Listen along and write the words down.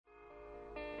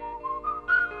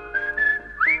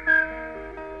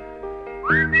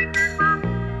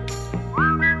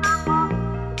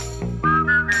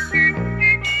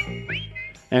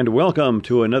And welcome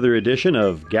to another edition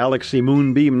of Galaxy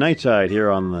Moonbeam Night Sight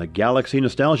here on the Galaxy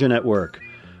Nostalgia Network.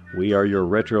 We are your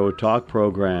retro talk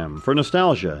program for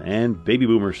nostalgia and baby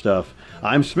boomer stuff.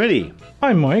 I'm Smitty.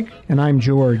 I'm Mike. And I'm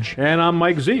George. And I'm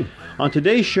Mike Z. On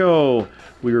today's show,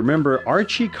 we remember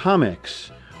Archie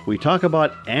comics. We talk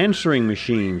about answering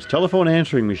machines, telephone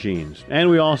answering machines. And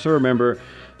we also remember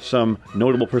some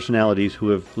notable personalities who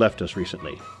have left us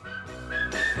recently.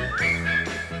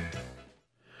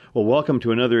 Well, welcome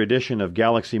to another edition of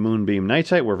Galaxy Moonbeam Night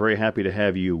Sight. We're very happy to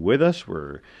have you with us.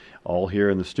 We're all here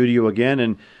in the studio again.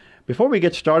 And before we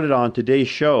get started on today's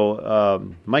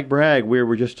show, Mike Bragg, we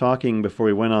were just talking before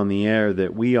we went on the air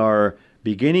that we are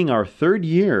beginning our third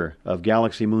year of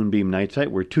Galaxy Moonbeam Night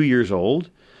Sight. We're 2 years old.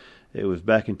 It was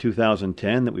back in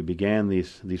 2010 that we began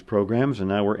these programs, and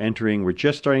now we're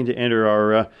just starting to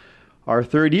enter our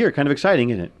third year. Kind of exciting,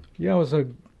 isn't it? Yeah,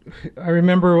 I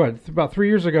remember about 3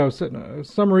 years ago,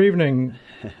 summer evening,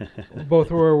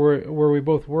 both where we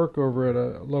both work over at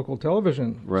a local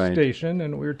television station,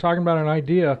 and we were talking about an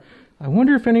idea. I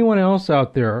wonder if anyone else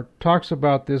out there talks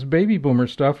about this baby boomer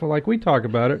stuff like we talk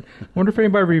about it. I wonder if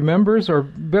anybody remembers, or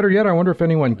better yet, I wonder if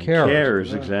anyone cares.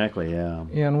 Cares, exactly, yeah.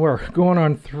 And we're going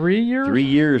on 3 years? 3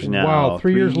 years now. Wow,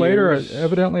 3 years later,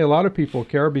 evidently a lot of people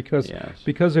care because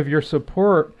of your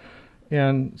support.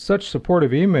 And such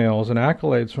supportive emails and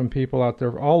accolades from people out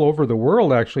there all over the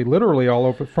world, actually, literally all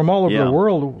over the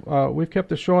world. We've kept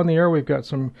the show on the air. We've got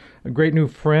some great new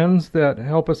friends that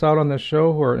help us out on this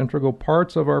show who are integral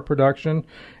parts of our production.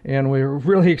 And we're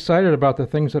really excited about the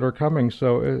things that are coming.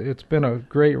 So it's been a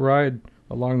great ride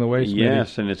along the way, Smitty.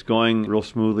 Yes, and it's going real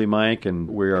smoothly, Mike. And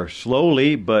we are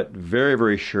slowly but very,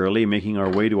 very surely making our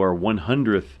way to our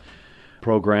 100th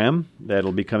program.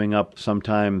 That'll be coming up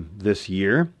sometime this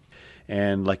year.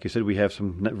 And like you said, we have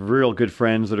some real good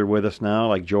friends that are with us now,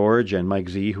 like George and Mike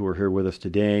Z, who are here with us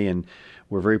today. And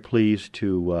we're very pleased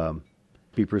to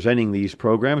be presenting these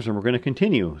programs, and we're going to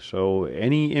continue. So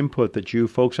any input that you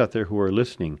folks out there who are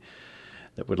listening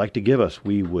that would like to give us,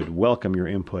 we would welcome your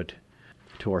input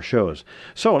to our shows.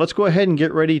 So let's go ahead and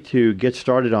get ready to get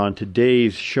started on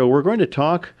today's show. We're going to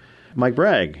talk, Mike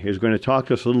Bragg is going to talk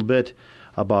to us a little bit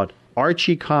about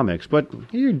Archie comics. But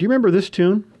do you remember this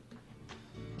tune?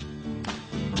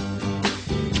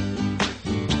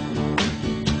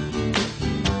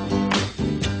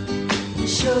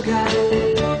 Sugar,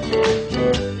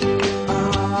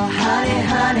 oh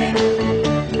honey,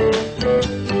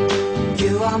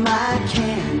 you are my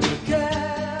candy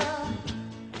girl.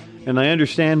 And I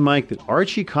understand, Mike, that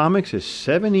Archie Comics is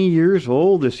 70 years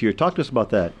old this year. Talk to us about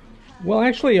that. Well,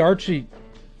 actually, Archie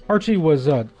was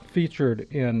featured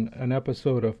in an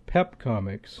episode of Pep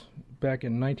Comics back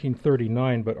in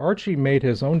 1939, but Archie made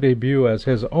his own debut as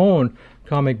his own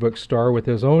comic book star with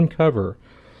his own cover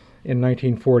in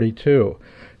 1942.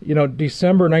 You know,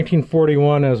 December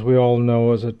 1941, as we all know,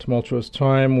 was a tumultuous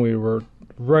time. We were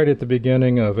right at the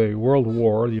beginning of a world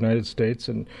war, the United States,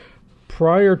 and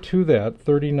prior to that,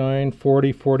 39,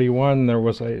 40, 41, there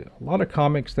was a lot of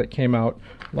comics that came out,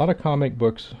 a lot of comic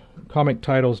books, comic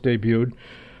titles debuted.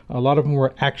 A lot of them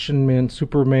were Action Man,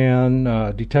 Superman,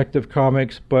 Detective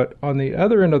Comics, but on the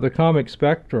other end of the comic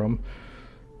spectrum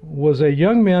was a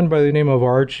young man by the name of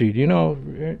Archie.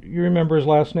 You remember his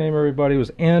last name, everybody? It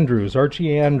was Andrews,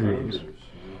 Archie Andrews.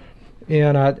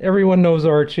 And everyone knows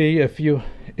Archie. If you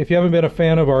haven't been a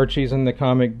fan of Archie's in the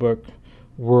comic book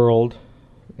world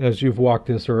as you've walked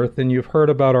this earth, then you've heard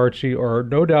about Archie, or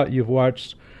no doubt you've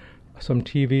watched some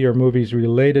TV or movies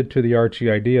related to the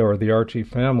Archie idea or the Archie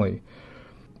family.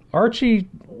 Archie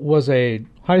was a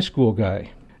high school guy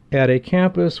at a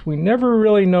campus. We never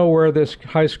really know where this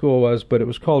high school was, but it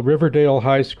was called Riverdale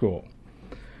High School.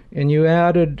 And you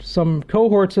added some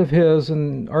cohorts of his.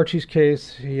 In Archie's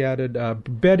case, he added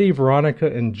Betty, Veronica,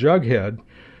 and Jughead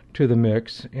to the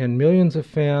mix. And millions of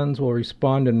fans will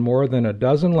respond in more than a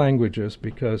dozen languages,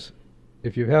 because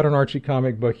if you've had an Archie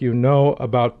comic book, you know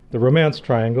about the romance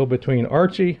triangle between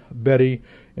Archie, Betty,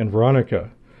 and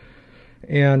Veronica.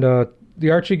 And the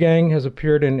Archie gang has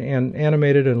appeared in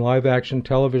animated and live-action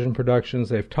television productions.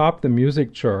 They've topped the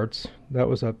music charts. That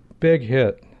was a big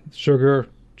hit. Sugar,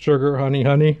 Honey,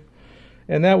 Honey.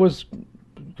 And that was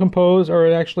composed,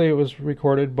 or actually it was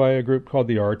recorded by a group called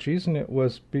the Archies, and it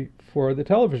was before the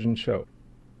television show.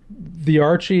 The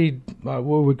Archie, what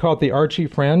we call it the Archie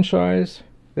franchise,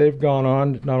 they've gone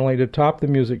on not only to top the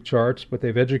music charts, but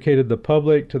they've educated the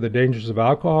public to the dangers of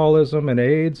alcoholism and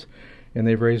AIDS, and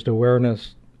they've raised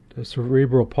awareness to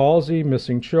cerebral palsy,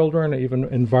 missing children, even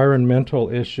environmental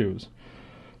issues.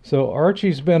 So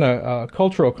Archie's been a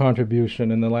cultural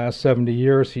contribution in the last 70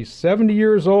 years. He's 70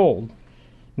 years old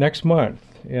next month,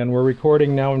 and we're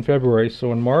recording now in February.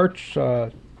 So in March,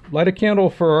 light a candle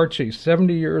for Archie,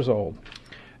 70 years old.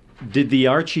 Did the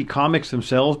Archie comics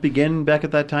themselves begin back at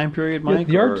that time period, Mike?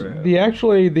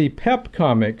 The Pep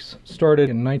comics started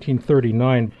in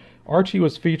 1939. Archie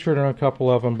was featured in a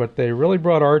couple of them, but they really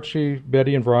brought Archie,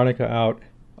 Betty, and Veronica out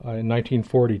in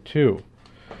 1942.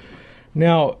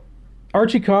 Now,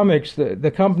 Archie Comics,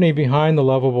 the company behind the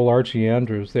lovable Archie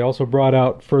Andrews, they also brought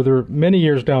out further, many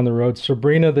years down the road,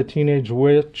 Sabrina the Teenage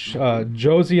Witch,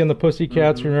 Josie and the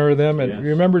Pussycats, remember them? And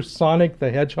remember Sonic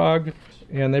the Hedgehog?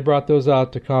 And they brought those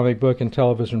out to comic book and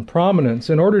television prominence.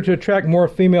 In order to attract more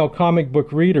female comic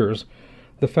book readers,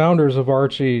 the founders of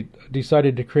Archie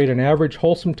decided to create an average,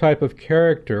 wholesome type of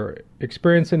character,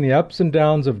 experiencing the ups and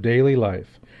downs of daily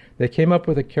life. They came up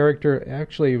with a character,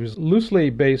 actually, it was loosely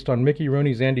based on Mickey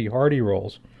Rooney's Andy Hardy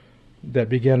roles that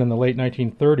began in the late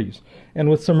 1930s, and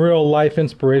with some real-life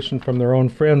inspiration from their own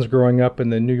friends growing up in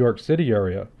the New York City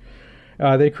area.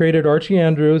 They created Archie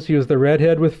Andrews. He was the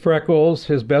redhead with freckles.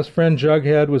 His best friend,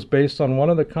 Jughead, was based on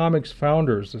one of the comics'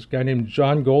 founders, this guy named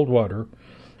John Goldwater.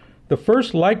 The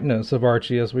first likeness of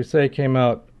Archie, as we say, came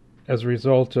out as a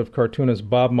result of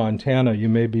cartoonist Bob Montana. You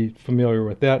may be familiar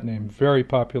with that name, very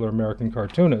popular American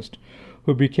cartoonist,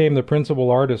 who became the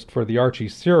principal artist for the Archie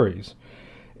series.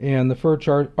 And the first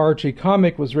Archie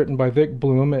comic was written by Vic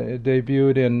Bloom. It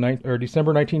debuted in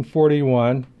December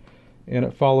 1941, and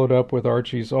it followed up with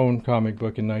Archie's own comic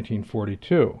book in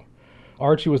 1942.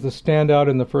 Archie was the standout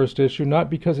in the first issue, not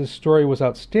because his story was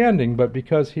outstanding, but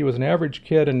because he was an average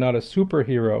kid and not a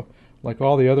superhero like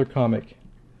all the other comic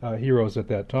heroes at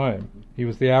that time. He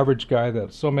was the average guy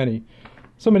that so many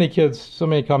kids, so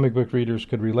many comic book readers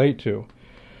could relate to.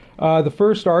 The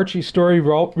first Archie story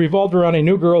revolved around a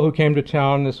new girl who came to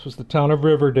town. This was the town of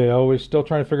Riverdale. We're still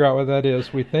trying to figure out what that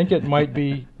is. We think it might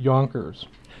be Yonkers.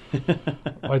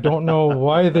 I don't know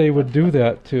why they would do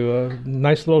that to a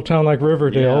nice little town like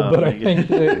Riverdale, but I think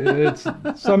it's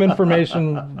some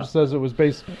information says it was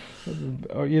based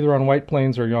either on White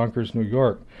Plains or Yonkers, New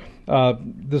York.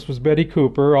 This was Betty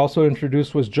Cooper. Also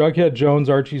introduced was Jughead Jones,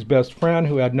 Archie's best friend,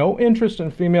 who had no interest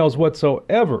in females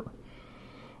whatsoever.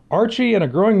 Archie and a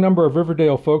growing number of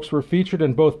Riverdale folks were featured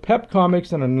in both Pep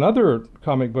Comics and another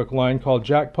comic book line called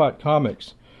Jackpot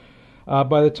Comics.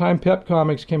 By the time Pep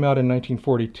Comics came out in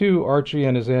 1942, Archie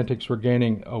and his antics were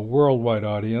gaining a worldwide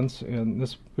audience, and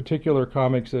this particular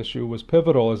comics issue was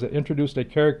pivotal as it introduced a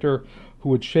character who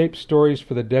would shape stories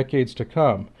for the decades to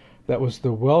come. That was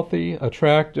the wealthy,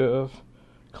 attractive,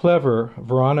 clever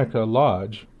Veronica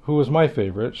Lodge, who was my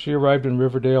favorite. She arrived in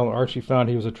Riverdale, and Archie found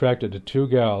he was attracted to two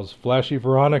gals, flashy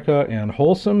Veronica and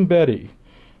wholesome Betty.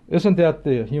 Isn't that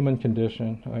the human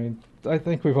condition? I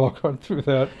think we've all gone through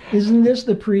that. Isn't this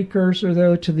the precursor,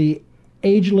 though, to the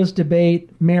ageless debate,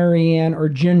 Marianne or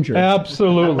Ginger?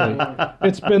 Absolutely.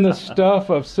 It's been the stuff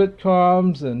of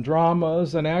sitcoms and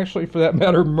dramas, and actually, for that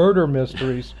matter, murder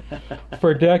mysteries,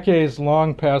 for decades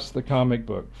long past the comic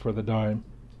book for the dime.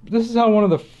 This is how one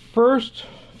of the first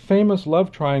famous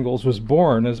love triangles was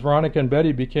born, as Veronica and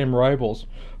Betty became rivals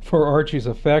for Archie's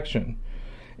affection.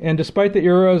 And despite the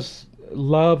era's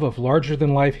love of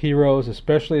larger-than-life heroes,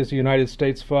 especially as the United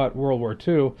States fought World War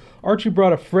II, Archie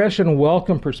brought a fresh and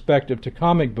welcome perspective to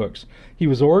comic books. He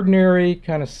was ordinary,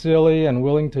 kind of silly, and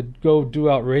willing to go do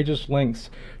outrageous lengths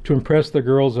to impress the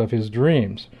girls of his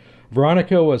dreams.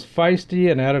 Veronica was feisty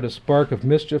and added a spark of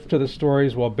mischief to the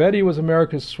stories, while Betty was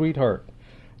America's sweetheart.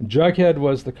 Jughead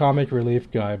was the comic relief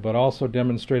guy, but also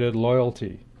demonstrated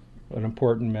loyalty, an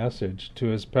important message, to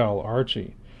his pal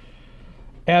Archie.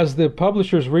 As the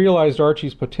publishers realized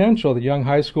Archie's potential, the young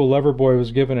high school lover boy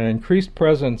was given an increased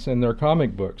presence in their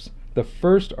comic books. The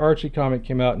first Archie comic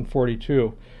came out in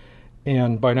 1942,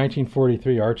 and by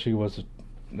 1943, Archie was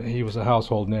a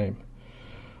household name.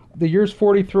 The years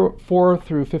 44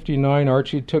 through 59,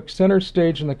 Archie took center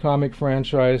stage in the comic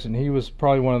franchise, and he was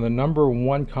probably one of the number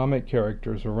one comic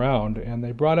characters around, and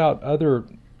they brought out other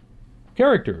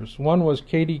characters. One was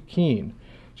Katie Keene.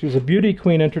 She was a beauty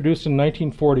queen introduced in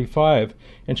 1945,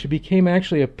 and she became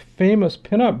actually a famous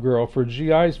pinup girl for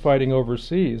GIs fighting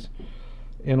overseas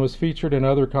and was featured in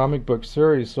other comic book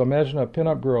series. So imagine a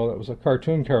pinup girl that was a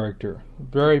cartoon character.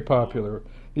 Very popular.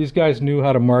 These guys knew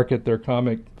how to market their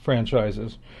comic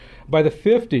franchises. By the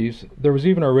 50s, there was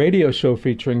even a radio show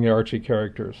featuring the Archie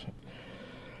characters.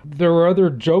 There were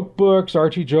other joke books,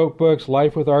 Archie joke books,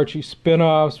 Life with Archie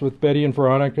spin-offs with Betty and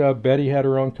Veronica. Betty had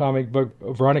her own comic book.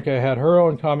 Veronica had her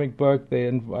own comic book.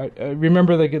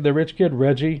 Remember the rich kid,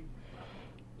 Reggie?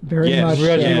 Very Yes. much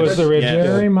Reggie so. was the original.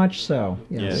 Very much so.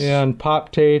 Yes. And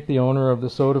Pop Tate, the owner of the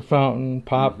soda fountain,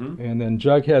 Pop, and then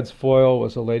Jughead's foil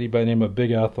was a lady by the name of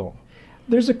Big Ethel.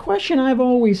 There's a question I've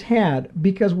always had,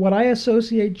 because what I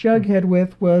associate Jughead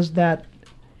with was that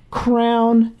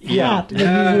crown hat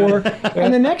that he wore.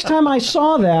 And the next time I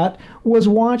saw that was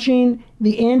watching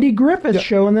the Andy Griffith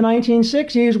show in the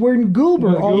 1960s, where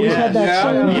Goober always had that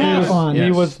same hat on. He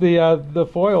was the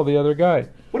foil, the other guy.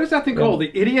 What is that thing called?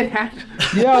 The idiot hat?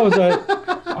 Yeah, it was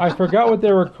I forgot what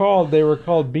they were called. They were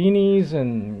called beanies,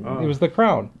 and it was the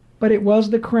crown. But it was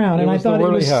the crown, It and I was the thought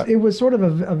whirly hat. it was sort of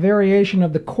a variation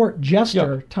of the court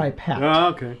jester type hat. Oh,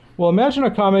 okay. Well, imagine a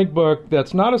comic book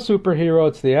that's not a superhero,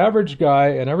 it's the average guy,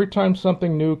 and every time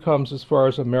something new comes as far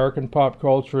as American pop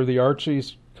culture, the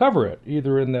Archies cover it.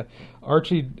 Either in the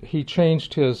Archie, he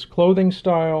changed his clothing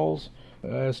styles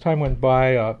as time went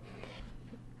by.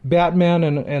 Batman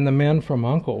and the Men from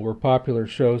U.N.C.L.E. were popular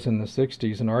shows in the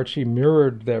 60s, and Archie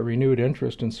mirrored that renewed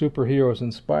interest in superheroes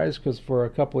and spies, because for a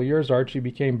couple of years Archie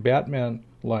became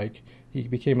Batman-like. He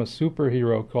became a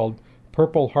superhero called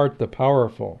Purple Heart the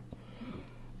Powerful.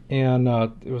 And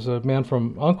it was a Man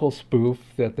from U.N.C.L.E. spoof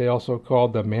that they also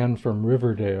called the Man from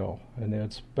Riverdale, and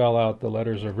they'd spell out the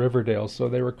letters of Riverdale, so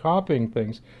they were copying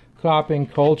things. Copying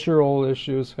cultural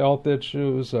issues, health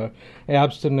issues,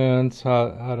 abstinence,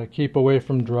 how to keep away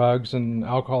from drugs and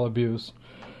alcohol abuse.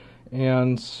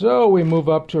 And so we move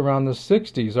up to around the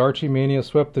 60s. Archie Mania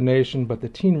swept the nation, but the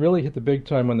teen really hit the big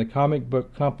time when the comic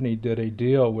book company did a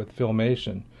deal with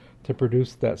Filmation to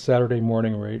produce that Saturday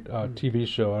morning TV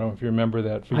show. I don't know if you remember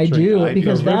that. I do,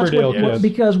 because that's Riverdale what kids.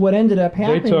 because what ended up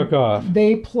happening. They took off.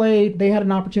 They had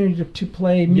an opportunity to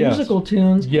play musical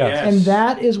tunes, Yes. and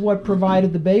that is what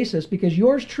provided the basis. Because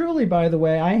yours truly, by the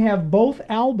way, I have both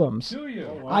albums. Do you?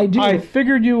 I do. I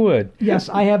figured you would. Yes,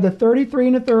 I have the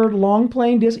 33 1/3 long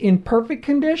playing disc in perfect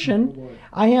condition.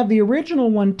 I have the original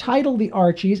one titled The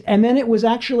Archies, and then it was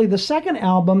actually the second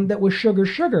album that was Sugar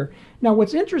Sugar. Now,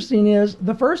 what's interesting is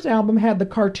the first album had the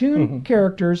cartoon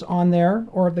characters on there,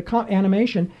 or the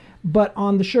animation, but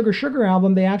on the Sugar Sugar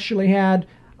album, they actually had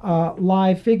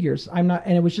live figures. And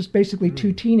it was just basically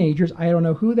two teenagers. I don't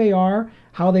know who they are,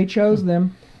 how they chose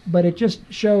them, but it just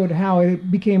showed how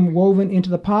it became woven into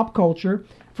the pop culture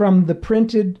from the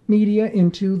printed media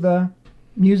into the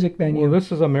music venue. Well,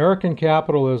 this is American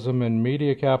capitalism and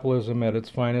media capitalism at its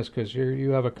finest, because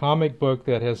you have a comic book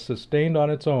that has sustained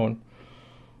on its own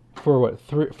for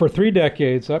three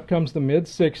decades. Up comes the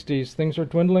mid-60s. Things are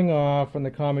dwindling off in the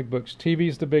comic books.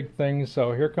 TV's the big thing,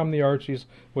 so here come the Archies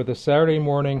with a Saturday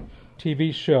morning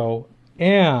TV show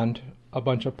and a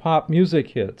bunch of pop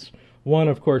music hits. One,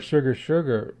 of course, Sugar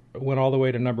Sugar, went all the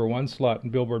way to #1 slot in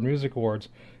Billboard Music Awards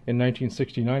in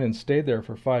 1969 and stayed there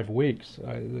for 5 weeks.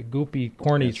 The goopy,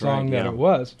 corny That's song right, that yeah. it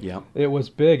was. Yeah. It was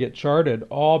big. It charted,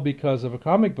 all because of a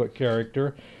comic book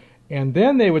character. And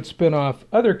then they would spin off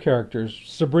other characters.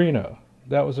 Sabrina,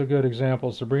 that was a good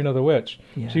example. Sabrina the Witch.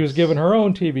 Yes. She was given her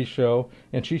own TV show,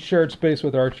 and she shared space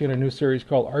with Archie in a new series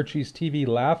called Archie's TV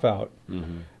Laugh Out.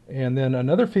 And then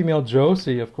another female,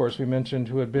 Josie, of course, we mentioned,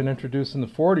 who had been introduced in the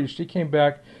 40s. She came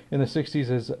back in the 60s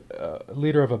as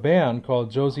leader of a band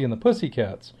called Josie and the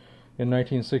Pussycats in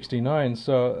 1969.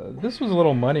 So this was a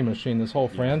little money machine, this whole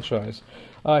franchise.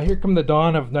 Here come the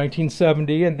dawn of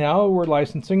 1970, and now we're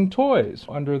licensing toys.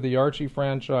 Under the Archie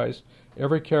franchise,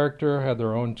 every character had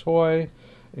their own toy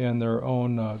and their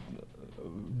own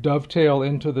dovetail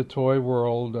into the toy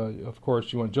world. Of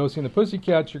course, you want Josie and the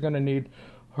Pussycats, you're going to need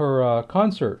her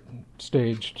concert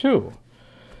stage too.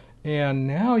 And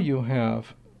now you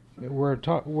have, we're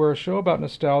a show about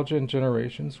nostalgia and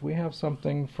generations. We have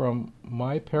something from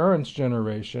my parents'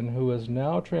 generation who has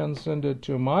now transcended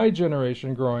to my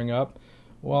generation growing up.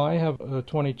 Well, I have a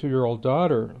 22-year-old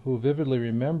daughter who vividly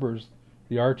remembers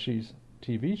the Archies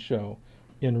TV show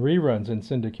in reruns and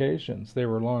syndications. They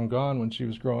were long gone when she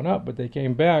was growing up, but they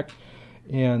came back,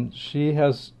 and she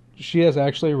has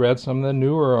actually read some of the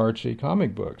newer Archie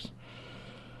comic books.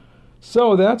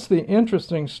 So that's the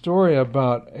interesting story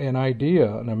about an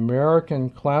idea, an American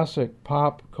classic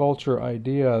pop culture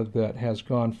idea that has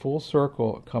gone full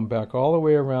circle, come back all the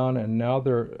way around, and now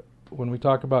when we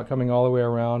talk about coming all the way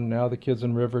around, now the kids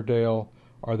in Riverdale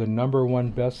are the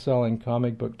 #1 best-selling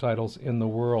comic book titles in the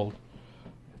world.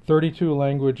 32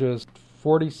 languages,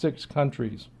 46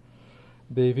 countries.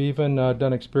 They've even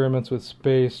done experiments with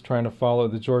space, trying to follow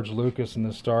the George Lucas and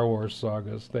the Star Wars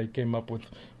sagas. They came up with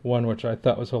one which I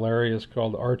thought was hilarious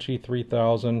called Archie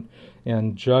 3000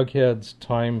 and Jughead's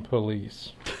Time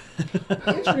Police.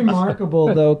 It's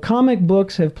remarkable, though. Comic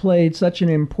books have played such an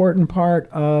important part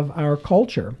of our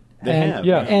culture. They have.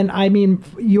 Yeah. And I mean,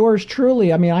 yours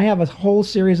truly, I mean, I have a whole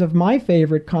series of my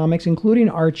favorite comics, including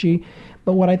Archie.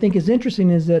 But what I think is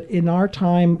interesting is that in our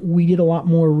time, we did a lot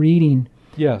more reading.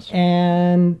 Yes.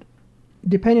 And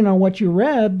depending on what you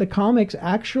read, the comics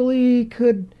actually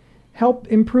could help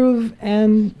improve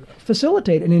and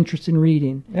facilitate an interest in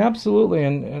reading. Absolutely,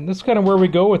 and this is kind of where we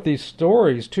go with these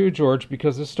stories too, George,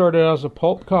 because this started out as a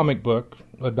pulp comic book,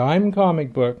 a dime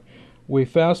comic book. We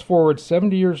fast forward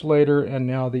 70 years later, and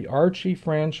now the Archie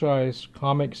franchise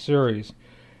comic series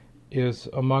is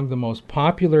among the most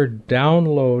popular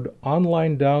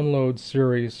online download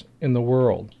series in the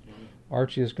world.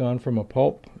 Archie has gone from a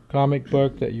pulp comic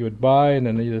book that you would buy and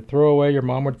then either throw away, your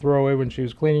mom would throw away when she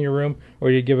was cleaning your room, or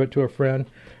you'd give it to a friend,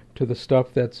 to the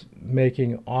stuff that's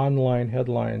making online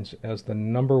headlines as the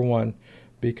number one,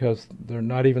 because they're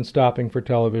not even stopping for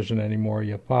television anymore.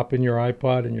 You pop in your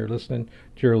iPod and you're listening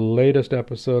to your latest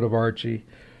episode of Archie,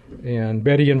 and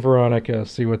Betty and Veronica,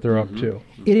 see what they're up to.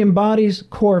 It embodies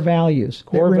core values.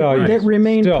 Values. That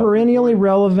remain Still. perennially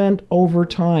relevant over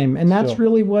time. And that's Still.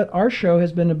 really what our show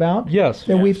has been about. Yes.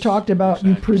 That we've talked about.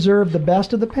 You preserve the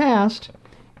best of the past,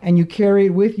 and you carry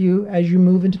it with you as you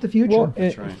move into the future.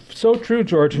 Well, so true,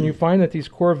 George, and you find that these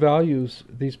core values,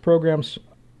 these programs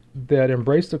that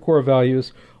embrace the core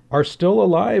values, are still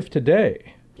alive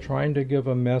today, trying to give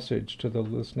a message to the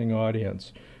listening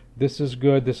audience. This is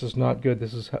good, this is not good,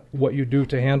 this is what you do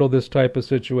to handle this type of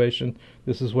situation,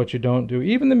 this is what you don't do.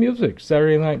 Even the music,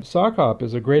 Saturday Night Sock Hop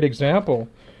is a great example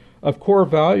of core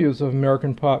values of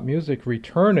American pop music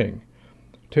returning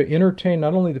to entertain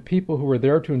not only the people who were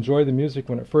there to enjoy the music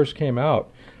when it first came out,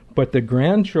 but the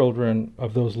grandchildren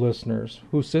of those listeners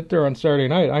who sit there on Saturday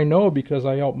night. I know because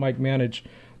I help Mike manage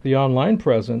the online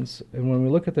presence, and when we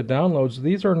look at the downloads,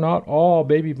 these are not all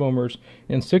baby boomers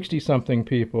and 60-something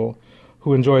people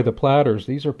who enjoy the platters.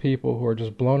 These are people who are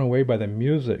just blown away by the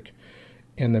music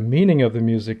and the meaning of the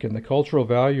music and the cultural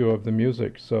value of the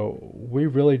music. So we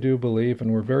really do believe,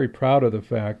 and we're very proud of the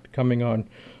fact, coming on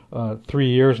 3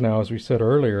 years now, as we said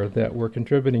earlier, that we're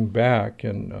contributing back,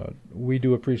 and we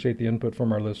do appreciate the input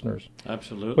from our listeners.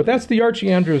 Absolutely. But that's the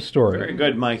Archie Andrews story. Very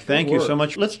good, Mike. Thank you so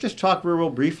much. Let's just talk real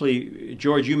briefly.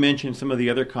 George, you mentioned some of the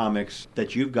other comics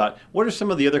that you've got. What are some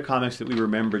of the other comics that we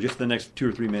remember, just the next 2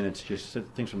 or 3 minutes, just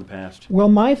things from the past? Well,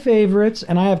 my favorites,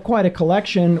 and I have quite a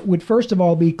collection, would first of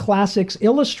all be Classics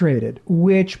Illustrated,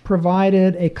 which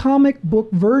provided a comic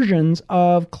book versions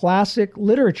of classic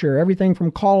literature, everything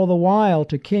from Call of the Wild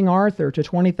to King Arthur to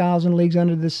 20,000 Leagues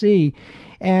Under the Sea.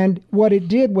 And what it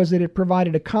did was that it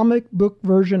provided a comic book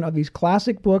version of these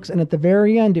classic books, and at the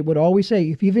very end it would always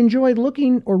say, if you've enjoyed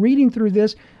looking or reading through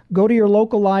this, go to your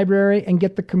local library and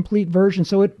get the complete version.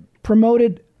 So it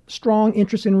promoted strong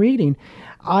interest in reading.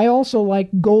 I also like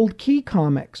Gold Key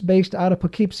Comics, based out of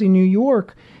Poughkeepsie, New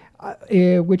York,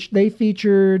 which they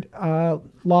featured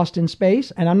Lost in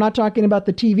Space. And I'm not talking about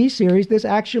the TV series. This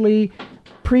actually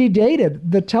predated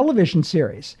the television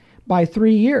series by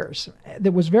 3 years.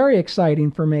 That was very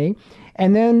exciting for me.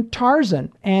 And then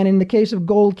Tarzan. And in the case of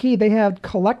Gold Key, they have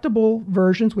collectible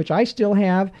versions, which I still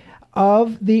have,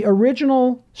 of the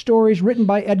original stories written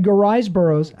by Edgar Rice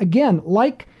Burroughs. Again,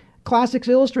 like Classics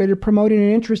Illustrated, promoting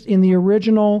an interest in the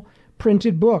original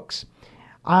printed books.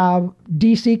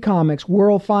 DC Comics,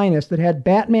 World Finest, that had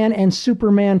Batman and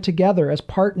Superman together as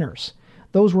partners.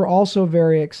 Those were also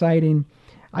very exciting.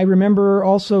 I remember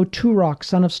also Turok,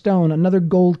 Son of Stone, another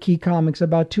Gold Key Comics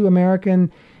about 2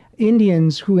 American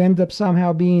Indians who end up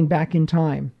somehow being back in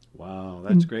time. Wow,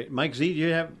 that's great. Mike Z, do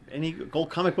you have any gold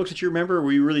comic books that you remember, or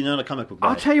were you really not a comic book guy?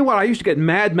 I'll tell you what, I used to get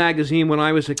Mad Magazine when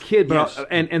I was a kid, but Yes.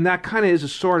 and that kind of is a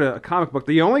sort of a comic book.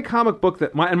 The only comic book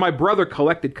that my brother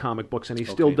collected comic books, and he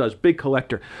still does, big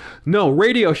collector. No,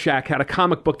 Radio Shack had a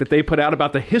comic book that they put out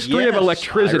about the history of Yes,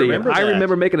 electricity. I remember I that.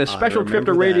 remember making a special trip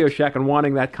to remember Radio that. Shack and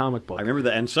wanting that comic book. I remember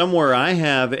that. And somewhere I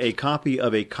have a copy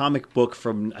of a comic book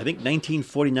from, I think,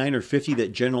 1949 or 50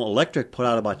 that General Electric put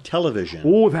out about television.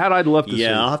 Oh, that I'd love to see.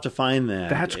 Yeah, I'll have to find that.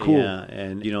 That's cool. Yeah,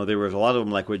 and there was a lot of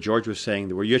them, like what George was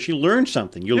saying, where you actually learned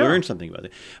something. You learned something about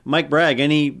it. Mike Bragg,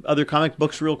 any other comic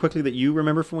books real quickly that you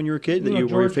remember from when you were a kid that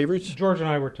were your favorites? George and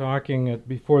I were talking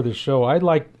before the show.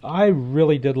 I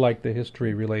really did like the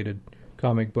history-related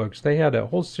comic books. They had a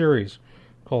whole series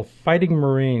called Fighting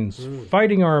Marines,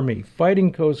 Fighting Army,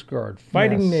 Fighting Coast Guard,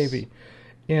 Fighting Navy,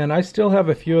 and I still have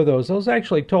a few of those. Those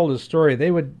actually told a story. They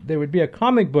would be a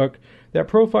comic book that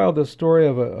profiled the story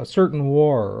of a certain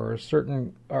war,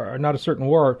 or not a certain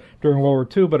war during World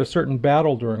War II, but a certain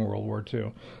battle during World War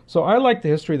II. So I like the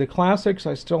history. The classics,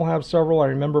 I still have several. I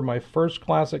remember my first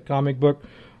classic comic book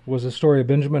was a story of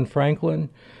Benjamin Franklin.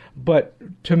 But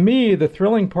to me, the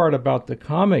thrilling part about the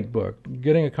comic book,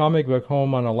 getting a comic book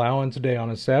home on allowance day on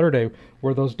a Saturday,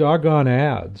 were those doggone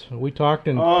ads. We talked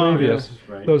in previous, yes,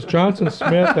 right. those Johnson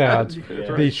Smith ads,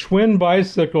 the Schwinn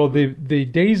bicycle, the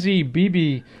Daisy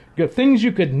BB, things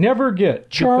you could never get.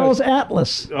 Charles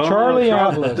Atlas. Charlie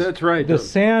Atlas. That's right. The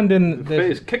sand in the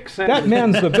face, kick sand. That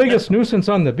man's the biggest nuisance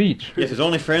on the beach. Yes, his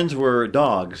only friends were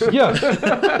dogs. Yes,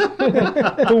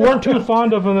 who weren't too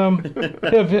fond of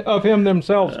him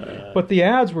themselves. But the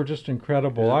ads were just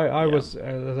incredible. I was,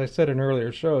 as I said in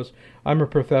earlier shows, I'm a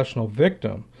professional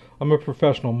victim. I'm a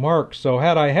professional mark. So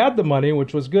had I had the money,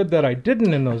 which was good that I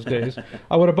didn't in those days,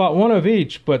 I would have bought one of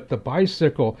each. But the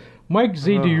bicycle, Mike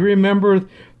Z, do you remember?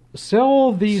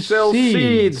 Sell these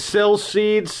seeds. Sell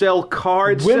seeds, sell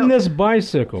cards. Win this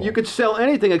bicycle. You could sell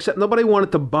anything except nobody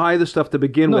wanted to buy the stuff to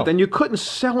begin with. And you couldn't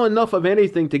sell enough of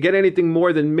anything to get anything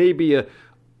more than maybe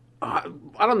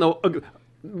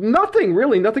nothing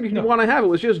really. Nothing you want to have. It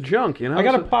was just junk, you know. I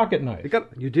got a pocket knife.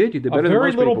 You did better a than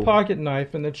very most little people. pocket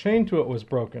knife, and the chain to it was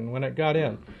broken when it got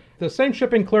in. The same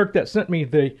shipping clerk that sent me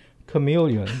the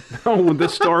chameleon. Oh,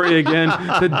 this story again.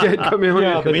 The dead chameleon.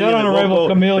 Yeah, the Chameleon dead on that won't arrival go-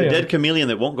 chameleon. The dead chameleon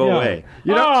that won't go away.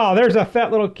 There's a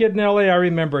fat little kid in L.A. I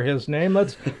remember his name.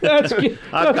 Let's got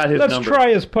his number.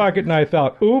 try his pocket knife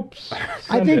out. Oops.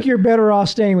 I think you're better off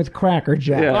staying with Cracker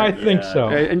Jack. Yeah. I think so.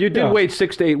 And you did wait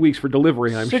 6 to 8 weeks for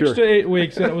delivery, I'm 6 sure. to 8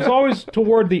 weeks, and it was always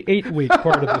toward the 8-week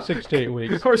part of the 6 to 8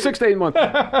 weeks. Or 6 to 8 months.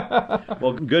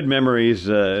 Well, good memories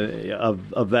of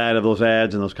those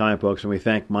ads and those comic books, and we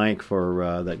thank Mike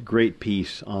for that great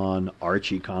piece on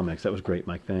Archie comics. That was great,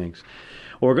 Mike. Thanks.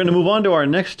 Well, we're going to move on to our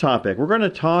next topic. We're going to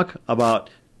talk about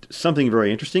something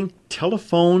very interesting: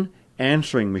 telephone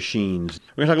answering machines.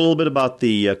 We're going to talk a little bit about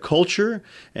the culture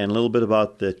and a little bit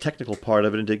about the technical part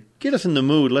of it. And to get us in the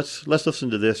mood, let's listen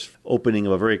to this opening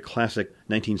of a very classic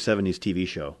 1970s TV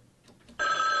show. This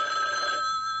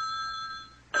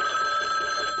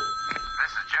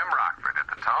is Jim Rockford at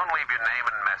the tone. Leave your name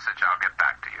and message. I'll get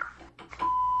back to you.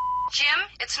 Jim,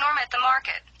 it's Norma at the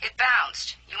market. It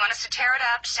bounced. You want us to tear it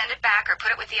up, send it back, or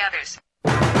put it with the others?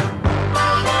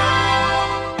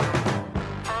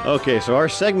 Okay, so our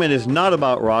segment is not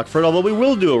about Rockford, although we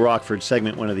will do a Rockford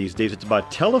segment one of these days. It's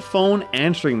about telephone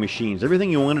answering machines, everything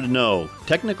you wanted to know,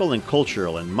 technical and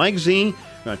cultural. And Mike Z, I'm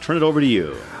going to turn it over to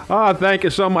you. Thank you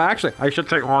so much. Actually, I should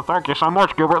say, thank you so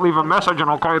much, Gilbert. Leave a message and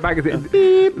I'll call you back.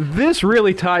 This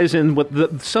really ties in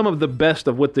with some of the best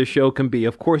of what this show can be.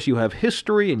 Of course, you have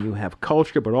history and you have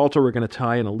culture, but also we're going to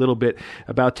tie in a little bit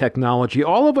about technology.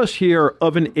 All of us here are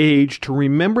of an age to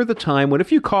remember the time when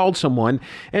if you called someone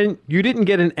and you didn't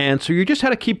get an answer, you just had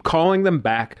to keep calling them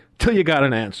back till you got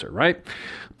an answer, right?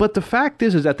 But the fact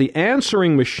is that the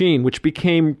answering machine, which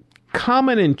became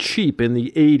common and cheap in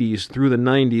the 80s through the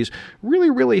 90s,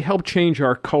 really helped change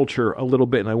our culture a little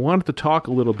bit. And I wanted to talk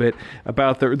a little bit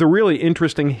about the really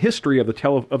interesting history of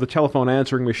the telephone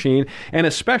answering machine, and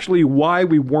especially why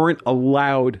we weren't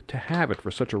allowed to have it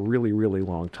for such a really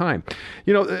long time.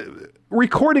 You know,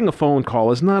 recording a phone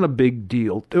call is not a big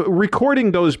deal.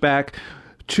 Recording goes back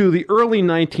to the early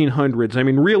 1900s. I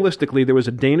mean, realistically, there was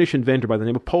a Danish inventor by the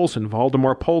name of Poulsen,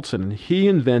 Valdemar Poulsen, and he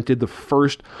invented the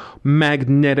first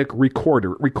magnetic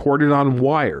recorder. It recorded on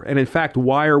wire. And in fact,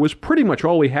 wire was pretty much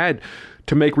all we had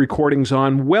to make recordings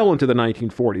on well into the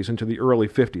 1940s, into the early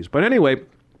 50s. But anyway,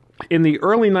 in the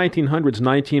early 1900s,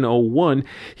 1901,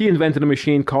 he invented a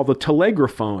machine called the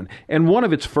telegraphone, and one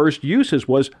of its first uses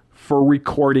was for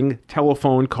recording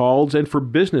telephone calls and for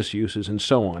business uses and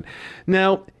so on.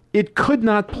 Now, it could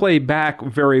not play back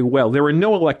very well. There were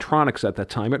no electronics at that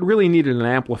time. It really needed an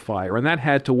amplifier, and that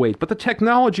had to wait. But the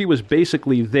technology was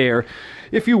basically there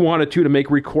if you wanted to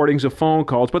make recordings of phone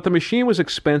calls. But the machine was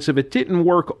expensive. It didn't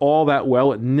work all that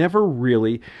well. It never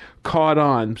really caught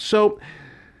on. So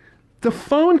the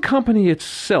phone company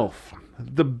itself,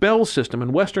 the Bell system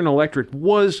and Western Electric,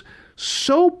 was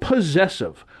so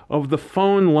possessive of the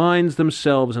phone lines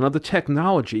themselves and of the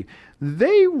technology,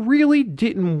 they really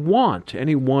didn't want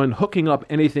anyone hooking up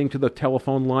anything to the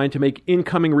telephone line to make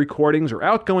incoming recordings or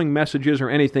outgoing messages or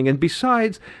anything. And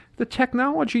besides, the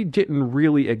technology didn't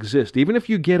really exist. Even if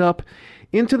you get up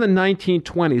into the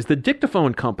 1920s, the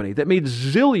dictaphone company that made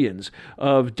zillions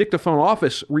of dictaphone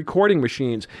office recording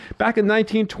machines, back in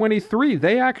 1923,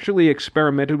 they actually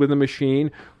experimented with a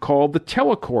machine called the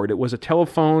telecord. It was a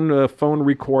telephone phone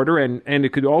recorder, and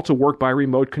it could also work by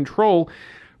remote control.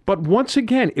 But once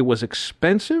again, it was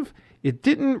expensive. It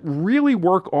didn't really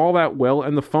work all that well,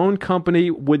 and the phone company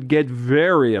would get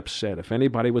very upset if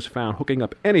anybody was found hooking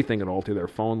up anything at all to their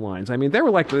phone lines. I mean, they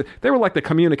were like the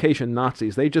communication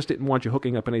Nazis. They just didn't want you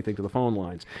hooking up anything to the phone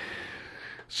lines.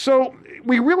 So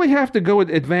we really have to go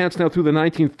advance now through the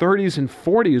 1930s and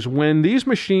 40s when these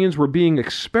machines were being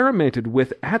experimented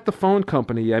with at the phone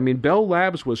company. I mean, Bell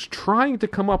Labs was trying to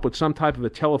come up with some type of a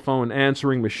telephone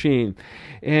answering machine.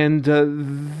 And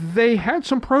they had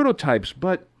some prototypes,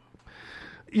 but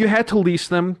you had to lease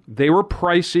them. They were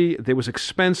pricey. They was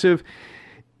expensive.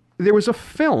 There was a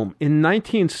film in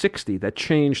 1960 that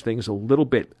changed things a little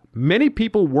bit. Many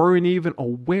people weren't even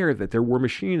aware that there were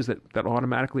machines that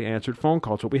automatically answered phone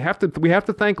calls. So we have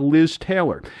to thank Liz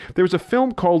Taylor. There was a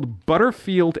film called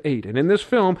Butterfield 8, and in this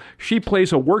film, she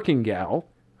plays a working gal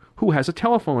who has a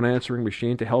telephone answering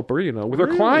machine to help her, with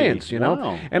her clients,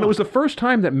 Wow. And it was the first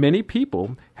time that many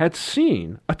people had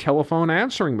seen a telephone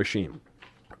answering machine.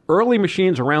 Early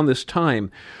machines around this time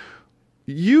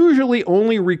usually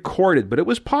only recorded, but it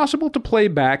was possible to play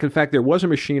back. In fact, there was a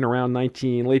machine around late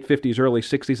 50s, early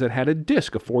 60s that had a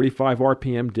disc, a 45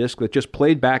 RPM disc that just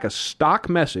played back a stock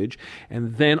message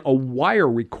and then a wire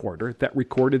recorder that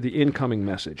recorded the incoming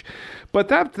message. But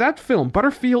that film,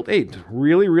 Butterfield 8,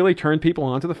 really, really turned people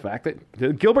on to the fact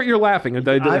that, Gilbert, you're laughing.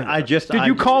 Did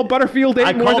you call Butterfield 8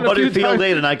 I more called than a few Butterfield times?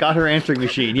 8 and I got her answering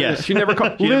machine, yes. She never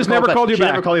called. Liz never called you back.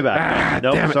 She never called me back.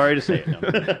 damn No, it. sorry to say it.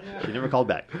 No. She never called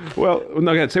back. Well,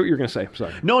 no, go ahead. Say what you were going to say.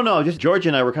 Sorry. No, just George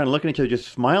and I were kind of looking at each other, just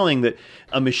smiling that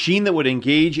a machine that would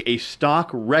engage a stock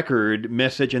record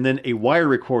message and then a wire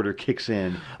recorder kicks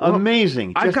in.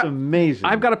 Amazing. Amazing.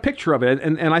 I've got a picture of it,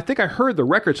 and I think I heard the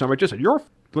record somewhere. It just said,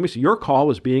 let me see, your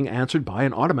call is being answered by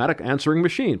an automatic answering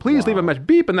machine. Please leave a message.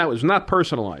 Beep, and that was not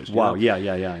personalized. Wow,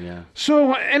 yeah.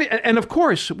 So, and of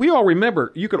course, we all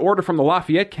remember you could order from the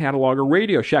Lafayette catalog or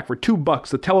Radio Shack for $2,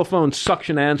 the telephone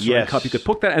suction answering cup. You could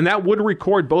put that, and that would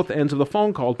record both ends of the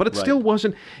phone call, but it still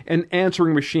wasn't an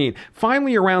answering machine.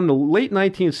 Finally, around the late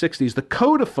 1960s, the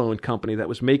Codaphone company that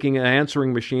was making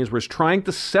answering machines was trying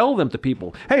to sell them to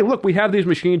people. Hey, look, we have these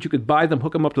machines. You could buy them,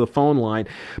 hook them up to the phone line,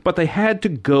 but they had to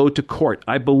go to court.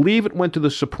 I believe it went to the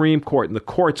Supreme Court, and the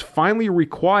courts finally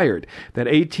required that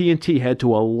AT&T had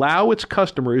to allow its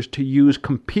customers to use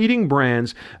competing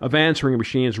brands of answering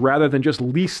machines rather than just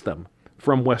lease them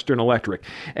from Western Electric.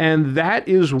 And that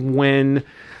is when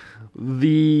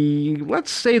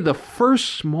let's say the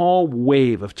first small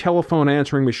wave of telephone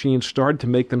answering machines started to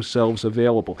make themselves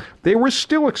available. They were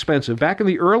still expensive. Back in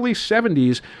the early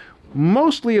 70s,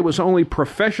 mostly it was only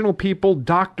professional people,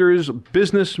 doctors,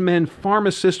 businessmen,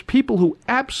 pharmacists, people who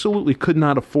absolutely could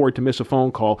not afford to miss a phone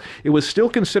call. It was still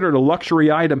considered a luxury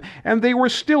item, and they were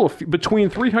still between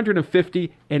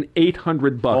 $350 and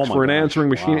 $800 for an answering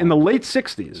machine in the late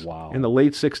 60s. Wow. In the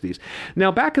late 60s. Now,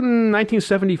 back in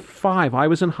 1975, I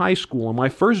was in high school, and my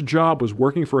first job was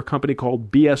working for a company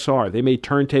called BSR. They made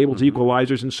turntables,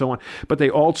 equalizers, and so on, but they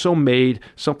also made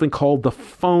something called the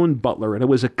Phone Butler, and it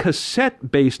was a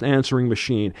cassette-based answering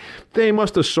machine. They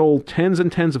must have sold tens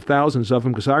and tens of thousands of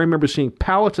them, because I remember seeing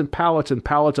pallets and pallets and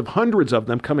pallets of hundreds of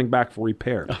them coming back for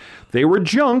repair. They were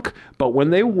junk, but when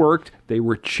they worked, they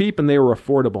were cheap and they were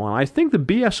affordable. And I think the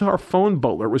BSR Phone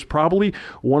Butler was probably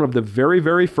one of the very,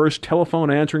 very first telephone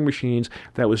answering machines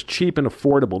that was cheap and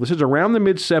affordable. This is around the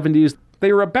mid-70s.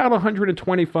 They were about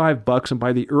 $125, and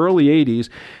by the early 80s,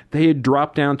 they had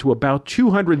dropped down to about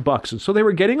 $200. And so they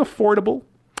were getting affordable.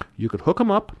 You could hook them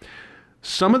up.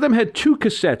 Some of them had two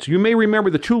cassettes. You may remember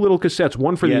the two little cassettes,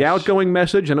 one for the outgoing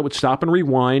message, and it would stop and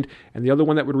rewind, and the other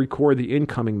one that would record the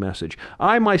incoming message.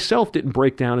 I myself didn't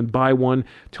break down and buy one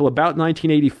till about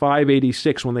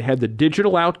 1985-86, when they had the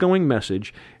digital outgoing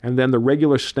message and then the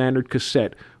regular standard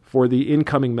cassette for the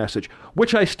incoming message,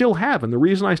 which I still have. And the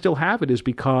reason I still have it is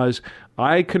because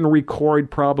I can record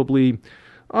probably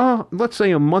let's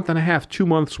say a month and a half, 2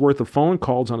 months worth of phone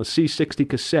calls on a C60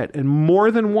 cassette. And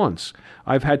more than once,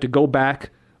 I've had to go back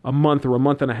a month or a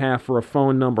month and a half for a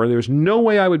phone number. There's no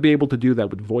way I would be able to do that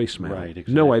with voicemail. Right,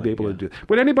 exactly. No way I'd be able to do it.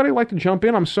 Would anybody like to jump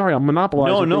in? I'm sorry, I'm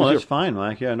monopolizing. No, that's fine,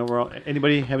 Mike. Yeah, no,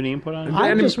 anybody have any input on it?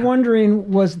 I'm just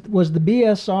wondering, was the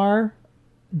BSR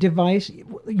device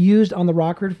used on the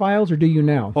Rockford Files, or do you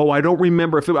now? Oh, I don't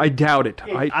remember. I doubt it.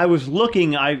 I was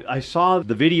looking. I saw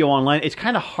the video online. It's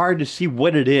kind of hard to see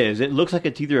what it is. It looks like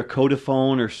it's either a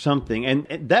Codaphone or something, and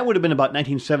that would have been about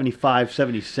 1975,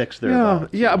 76 there.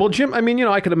 Yeah. Well, Jim, I mean,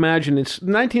 I could imagine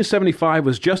 1975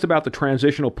 was just about the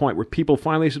transitional point where people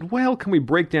finally said, well, can we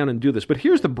break down and do this? But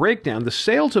here's the breakdown. The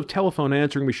sales of telephone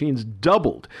answering machines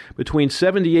doubled between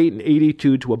 78 and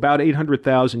 82 to about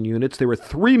 800,000 units. There were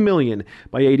 3 million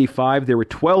by 85. There were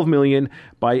 12 million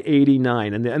by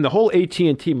 89. And the whole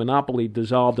AT&T monopoly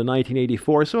dissolved in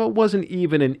 1984, so it wasn't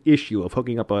even an issue of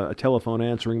hooking up a telephone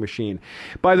answering machine.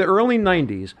 By the early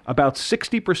 90s, about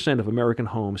 60% of American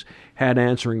homes had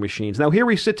answering machines. Now, here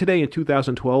we sit today in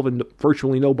 2012, and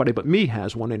virtually nobody but me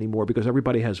has one anymore because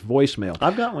everybody has voicemail.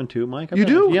 I've got one too, Mike. You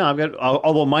do? Yeah, I've got.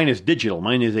 Although mine is digital.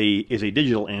 Mine is a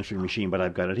digital answering machine, but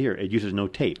I've got it here. It uses no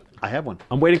tape. I have one.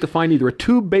 I'm waiting to find either a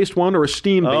tube-based one or a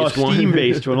steam-based one. A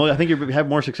steam-based one. Well, I think you have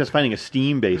more success finding a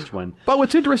steam-based one. But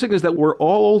what's interesting is that we're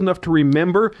all old enough to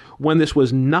remember when this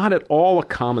was not at all a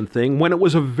common thing, when it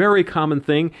was a very common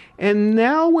thing, and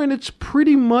now when it's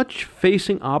pretty much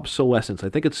facing obsolescence. I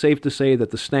think it's safe to say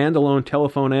that the standalone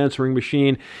telephone answering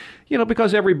machine,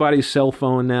 because everybody's cell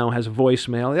phone now has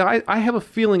voicemail, I have a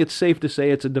feeling it's safe to say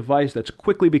it's a device that's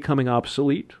quickly becoming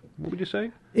obsolete. What would you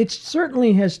say? It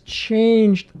certainly has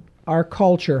changed our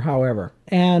culture, however,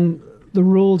 and the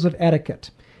rules of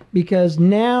etiquette. Because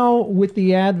now, with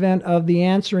the advent of the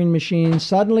answering machine,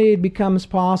 suddenly it becomes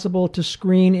possible to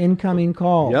screen incoming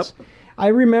calls. Yep. I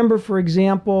remember, for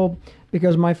example,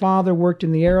 because my father worked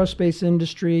in the aerospace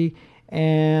industry,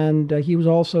 and he was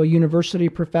also a university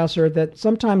professor, that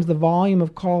sometimes the volume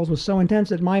of calls was so intense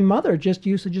that my mother used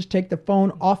to take the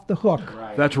phone off the hook.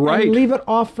 Right. That's right. And leave it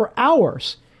off for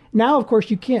hours. Now, of course,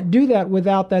 you can't do that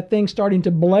without that thing starting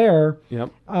to blare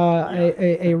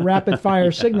a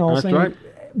rapid-fire signal. That's saying, right.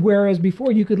 Whereas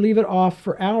before, you could leave it off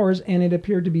for hours, and it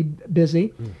appeared to be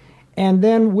busy. And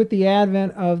then with the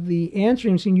advent of the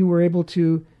answering machine, you were able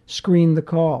to screen the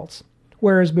calls.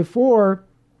 Whereas before,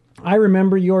 I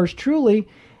remember yours truly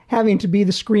having to be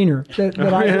the screener.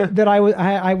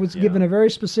 I was given a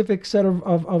very specific set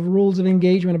of rules of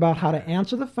engagement about how to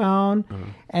answer the phone,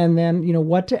 and then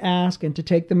what to ask and to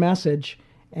take the message,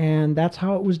 and that's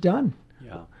how it was done.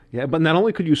 Yeah, but not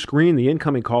only could you screen the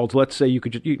incoming calls, let's say you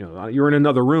could you're in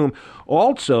another room.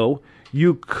 Also,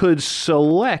 you could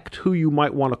select who you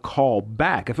might want to call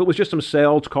back. If it was just some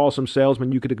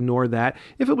salesman, you could ignore that.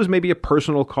 If it was maybe a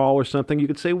personal call or something, you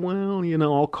could say, well,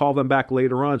 I'll call them back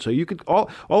later on. So you could all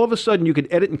of a sudden you could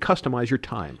edit and customize your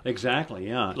time. Exactly,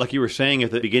 yeah. Like you were saying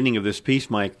at the beginning of this piece,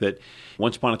 Mike, that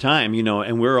once upon a time,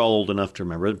 and we're all old enough to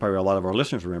remember, probably a lot of our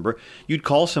listeners remember, you'd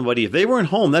call somebody. If they weren't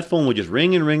home, that phone would just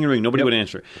ring and ring and ring. Nobody would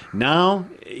answer. Now,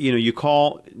 you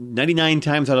call 99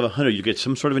 times out of 100, you get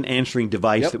some sort of an answering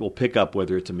device that will pick up,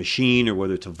 whether it's a machine or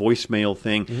whether it's a voicemail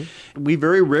thing. We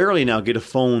very rarely now get a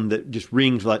phone that just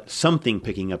rings like something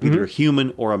picking up, either a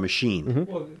human or a machine.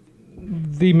 Well,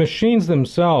 the machines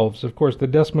themselves, of course, the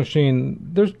desk machine,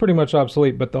 they're pretty much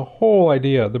obsolete, but the whole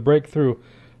idea, the breakthrough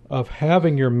of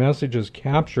having your messages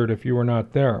captured if you were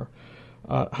not there.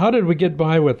 How did we get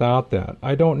by without that?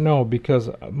 I don't know, because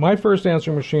my first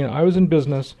answering machine, I was in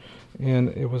business, and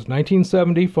it was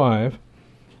 1975,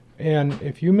 and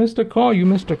if you missed a call, you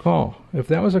missed a call. If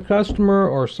that was a customer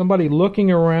or somebody looking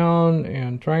around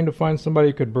and trying to find somebody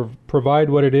who could provide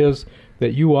what it is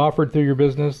that you offered through your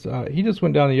business, he just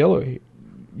went down the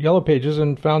yellow pages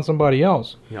and found somebody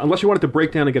else. Yeah, unless you wanted to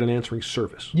break down and get an answering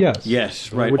service.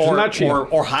 Yes, right. Which is not cheap.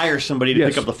 Or hire somebody to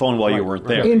pick up the phone while you weren't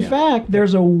there. In fact,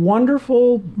 there's a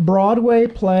wonderful Broadway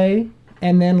play,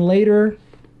 and then later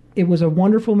it was a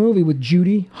wonderful movie with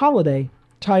Judy Holliday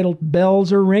titled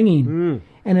Bells Are Ringing.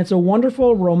 And it's a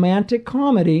wonderful romantic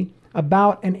comedy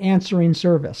about an answering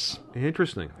service.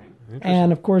 Interesting.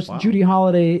 And, of course, Judy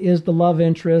Holliday is the love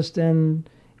interest, and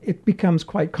it becomes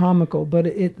quite comical. But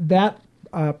that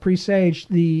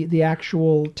presaged the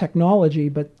actual technology,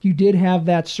 but you did have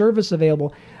that service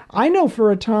available. I know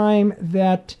for a time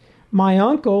that my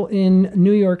uncle in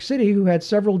New York City, who had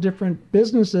several different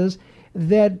businesses,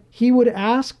 that he would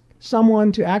ask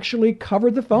someone to actually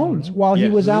cover the phones while he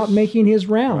was out making his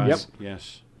rounds. Yep.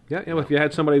 Yes. Yeah, if you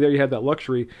had somebody there, you had that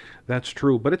luxury. That's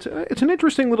true. But it's an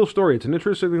interesting little story. It's an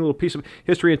interesting little piece of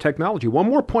history and technology. One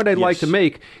more point I'd like to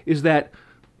make is that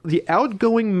the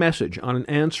outgoing message on an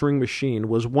answering machine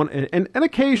was one, and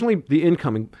occasionally the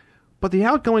incoming, but the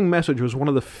outgoing message was one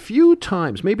of the few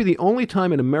times, maybe the only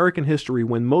time in American history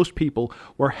when most people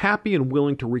were happy and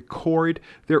willing to record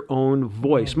their own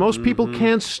voice. Most people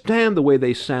can't stand the way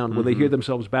they sound when they hear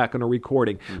themselves back on a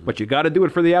recording, but you got to do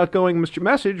it for the outgoing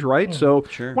message, right? So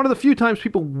one of the few times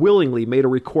people willingly made a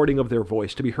recording of their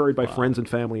voice to be heard by friends and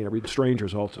family and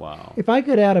strangers also. Wow. If I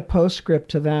could add a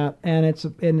postscript to that, and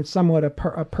it's somewhat a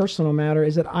personal matter,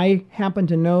 is that I happen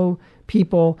to know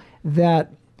people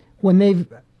that when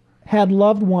they've had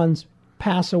loved ones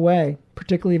pass away,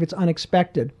 particularly if it's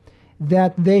unexpected,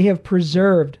 that they have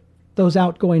preserved those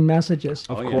outgoing messages.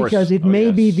 Of course. Because it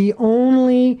may be the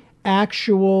only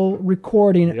actual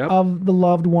recording of the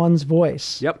loved one's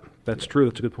voice. Yep. That's true.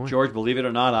 That's a good point. George, believe it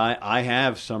or not, I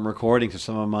have some recordings of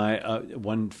some of my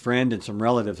one friend and some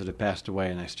relatives that have passed away,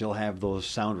 and I still have those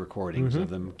sound recordings of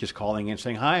them just calling in,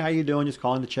 saying, "Hi, how you doing?" Just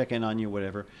calling to check in on you,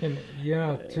 whatever. And,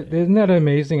 isn't that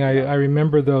amazing? I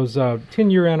remember those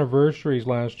 10-year anniversaries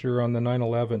last year on the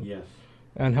 9/11. Yes.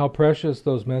 And how precious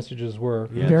those messages were.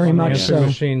 Yes. Very From the much answer so.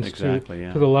 machines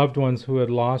Exactly, to the loved ones who had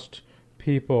lost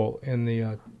people in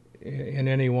the in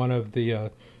any one of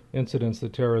the incidents, the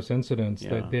terrorist incidents.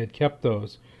 That they had kept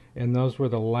those, and those were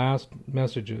the last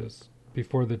messages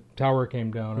before the tower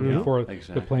came down and before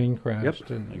the plane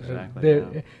crashed. And,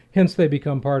 Exactly. hence, they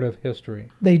become part of history.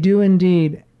 They do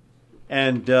indeed.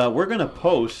 And we're going to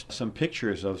post some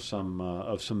pictures of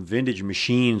some vintage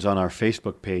machines on our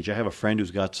Facebook page. I have a friend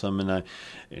who's got some, and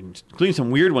including some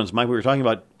weird ones. Mike, we were talking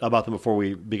about them before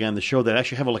we began the show. That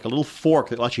actually have like a little fork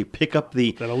that will actually pick up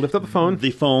That'll lift up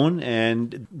the phone,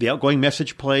 and the outgoing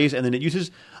message plays, and then it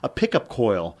uses a pickup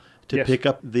coil to pick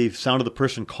up the sound of the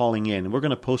person calling in. And we're going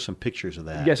to post some pictures of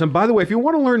that. Yes, and by the way, if you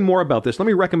want to learn more about this, let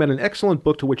me recommend an excellent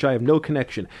book to which I have no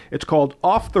connection. It's called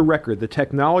Off the Record, The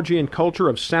Technology and Culture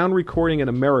of Sound Recording in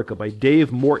America by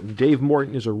Dave Morton. Dave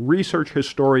Morton is a research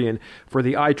historian for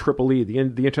the IEEE,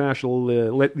 the International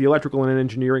the Electrical and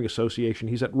Engineering Association.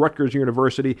 He's at Rutgers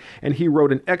University, and he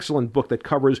wrote an excellent book that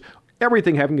covers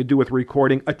everything having to do with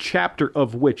recording, a chapter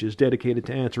of which is dedicated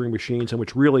to answering machines and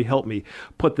which really helped me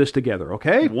put this together,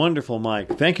 okay? Wonderful,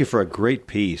 Mike. Thank you for a great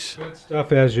piece. Good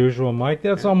stuff as usual, Mike.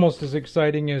 That's almost as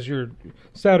exciting as your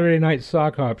Saturday night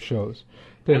sock hop shows.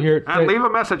 To hear And leave a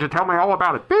message and tell me all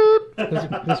about it.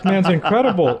 Beep! this man's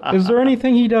incredible. Is there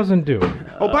anything he doesn't do?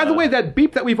 Oh, by the way, that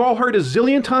beep that we've all heard a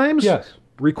zillion times? Yes.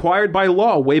 Required by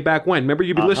law way back when. Remember,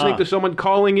 you'd be listening to someone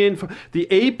calling in from the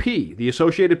AP, the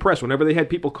Associated Press, whenever they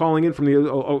had people calling in from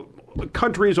the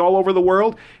countries all over the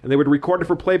world, and they would record it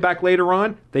for playback later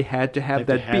on, they had to have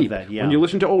that beep. When you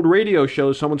listen to old radio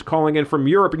shows, someone's calling in from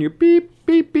Europe, and you beep,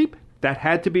 beep, beep. That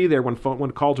had to be there when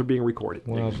calls are being recorded.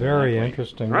 Well, very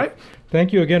interesting. Right?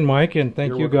 Thank you again, Mike, and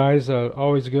thank you guys.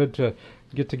 Always good to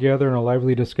get together in a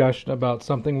lively discussion about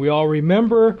something we all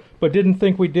remember but didn't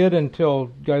think we did until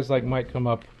guys like Mike come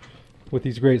up with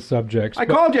these great subjects. I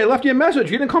called you. I left you a message.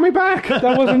 You didn't call me back.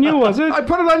 That wasn't you, was it? I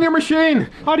put it on your machine.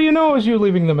 How do you know it was you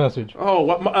leaving the message?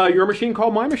 Oh, your machine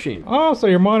called my machine. Oh, so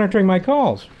you're monitoring my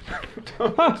calls.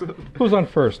 Who's on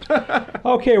first?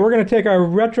 Okay, we're going to take our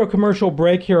retro commercial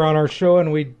break here on our show,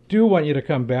 and we do want you to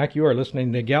come back. You are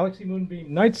listening to Galaxy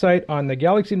Moonbeam Night Sight on the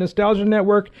Galaxy Nostalgia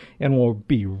Network, and we'll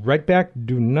be right back.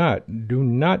 Do not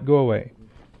go away.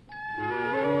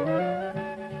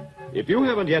 If you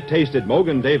haven't yet tasted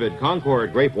Mogen David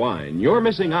Concord Grape Wine, you're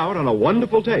missing out on a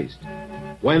wonderful taste.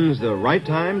 When's the right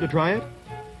time to try it?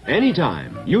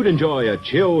 Anytime. You'd enjoy a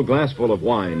chill glassful of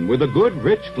wine with a good,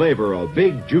 rich flavor of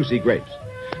big, juicy grapes.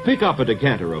 Pick up a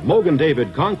decanter of Mogen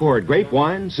David Concord Grape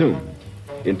Wine soon.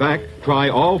 In fact, try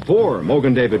all 4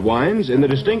 Mogen David wines in the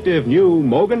distinctive new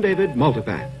Mogen David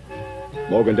Multipack.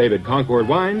 Mogen David Concord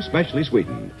Wine, specially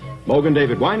sweetened. Mogen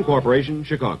David Wine Corporation,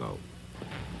 Chicago.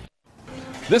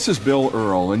 This is Bill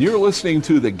Earl, and you're listening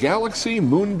to the Galaxy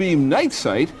Moonbeam Night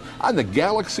Sight on the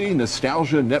Galaxy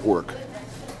Nostalgia Network.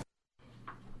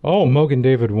 Oh, Mogen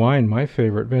David Wine, my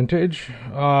favorite vintage.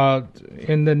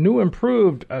 In the new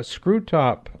improved screw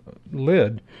top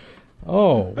lid.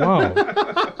 Oh, wow.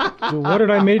 What did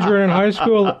I major in high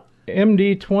school?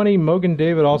 MD-20 Mogen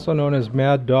David, also known as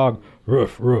Mad Dog.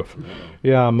 Roof.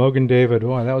 Yeah, Mogen David.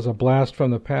 Boy, that was a blast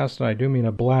from the past, and I do mean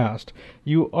a blast.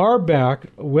 You are back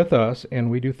with us, and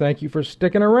we do thank you for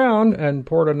sticking around and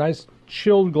poured a nice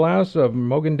chilled glass of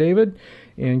Mogen David.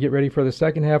 And get ready for the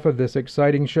second half of this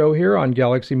exciting show here on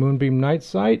Galaxy Moonbeam Night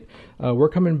Sight. We're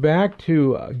coming back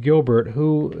to Gilbert,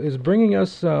 who is bringing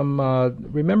us some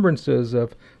remembrances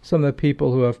of some of the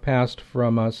people who have passed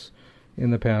from us in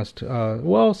the past,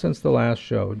 since the last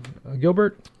show.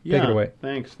 Gilbert, take it away.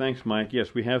 Thanks, Mike.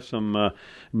 Yes, we have some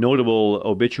notable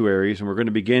obituaries, and we're going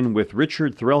to begin with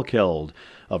Richard Threlkeld,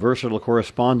 a versatile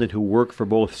correspondent who worked for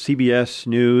both CBS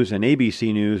News and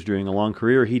ABC News during a long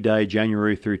career. He died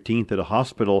January 13th at a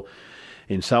hospital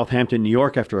in Southampton, New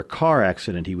York, after a car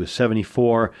accident. He was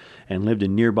 74 and lived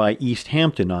in nearby East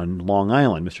Hampton on Long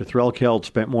Island. Mr. Threlkeld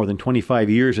spent more than 25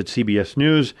 years at CBS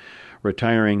News,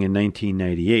 retiring in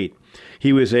 1998.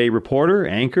 He was a reporter,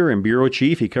 anchor, and bureau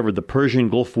chief. He covered the Persian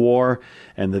Gulf War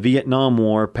and the Vietnam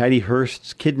War, Patty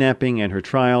Hearst's kidnapping and her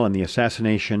trial, and the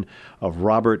assassination of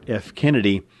Robert F.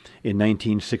 Kennedy in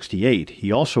 1968.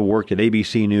 He also worked at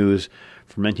ABC News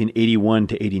from 1981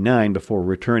 to 89 before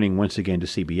returning once again to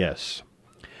CBS.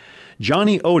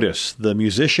 Johnny Otis, the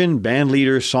musician,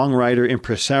 bandleader, songwriter,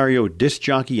 impresario, disc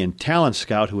jockey, and talent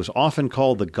scout who was often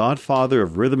called the godfather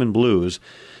of rhythm and blues,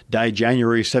 died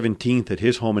January 17th at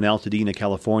his home in Altadena,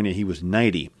 California. He was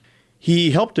 90.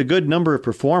 He helped a good number of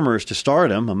performers to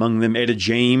stardom, among them Etta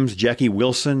James, Jackie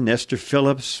Wilson, Nestor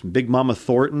Phillips, Big Mama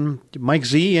Thornton. Mike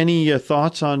Z, any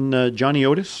thoughts on Johnny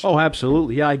Otis? Oh,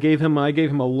 absolutely. Yeah, I gave him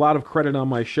a lot of credit on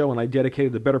my show, and I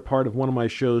dedicated the better part of one of my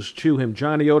shows to him.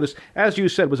 Johnny Otis, as you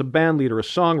said, was a band leader, a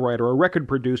songwriter, a record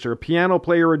producer, a piano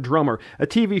player, a drummer, a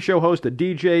TV show host, a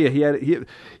DJ.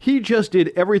 He just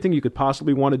did everything you could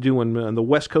possibly want to do in the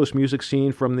West Coast music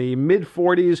scene from the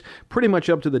mid-'40s pretty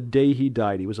much up to the day he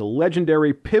died. He was a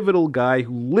legendary, pivotal guy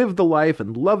who lived the life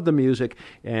and loved the music,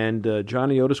 and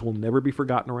Johnny Otis will never be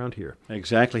forgotten around here.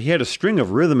 Exactly. He had a string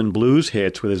of rhythm and blues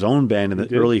hits with his own band in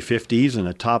the early 50s and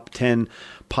a top 10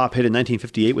 pop hit in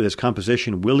 1958 with his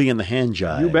composition Willie and the Hand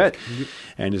Jive. You bet.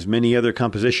 And his many other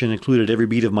compositions included Every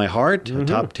Beat of My Heart, a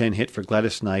top 10 hit for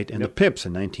Gladys Knight, and The Pips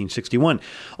in 1961.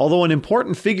 Although an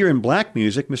important figure in black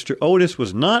music, Mr. Otis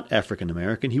was not African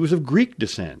American. He was of Greek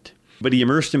descent. But he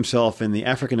immersed himself in the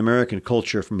African-American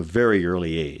culture from a very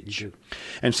early age.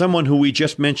 And someone who we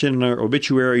just mentioned in our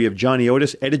obituary of Johnny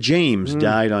Otis, Etta James,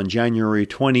 died on January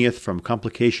 20th from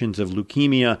complications of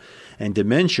leukemia and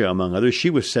dementia, among others. She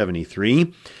was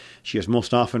 73. She is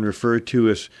most often referred to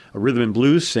as a rhythm and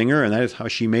blues singer, and that is how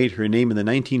she made her name in the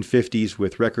 1950s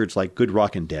with records like Good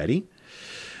Rockin' Daddy.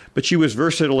 But she was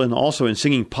versatile also in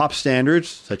singing pop standards,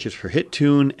 such as her hit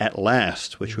tune At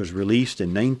Last, which was released in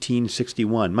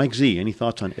 1961. Mike Z, any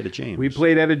thoughts on Etta James? We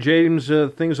played Etta James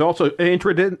things also.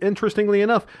 Interestingly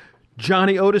enough,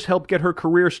 Johnny Otis helped get her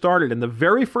career started, and the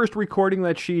very first recording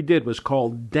that she did was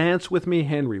called Dance With Me,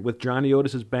 Henry, with Johnny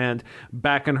Otis's band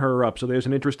backing her up. So there's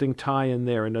an interesting tie in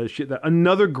there. And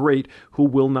another great who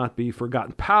will not be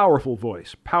forgotten. Powerful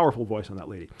voice on that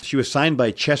lady. She was signed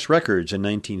by Chess Records in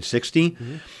 1960.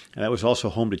 And that was also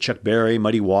home to Chuck Berry,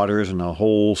 Muddy Waters, and a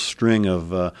whole string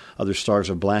of other stars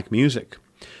of black music.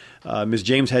 Ms.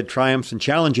 James had triumphs and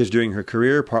challenges during her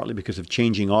career, partly because of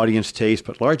changing audience taste,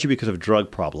 but largely because of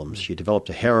drug problems. She developed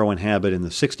a heroin habit in the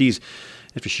 60s.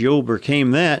 After she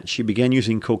overcame that, she began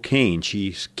using cocaine.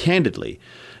 She candidly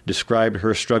described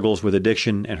her struggles with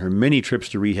addiction and her many trips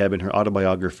to rehab in her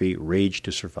autobiography, Rage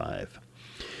to Survive.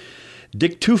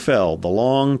 Dick Tufeld, the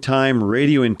longtime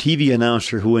radio and TV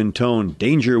announcer who intoned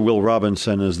Danger Will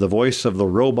Robinson as the voice of the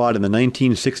robot in the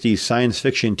 1960s science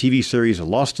fiction TV series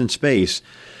Lost in Space,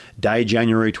 died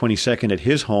January 22nd at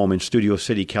his home in Studio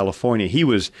City, California. He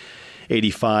was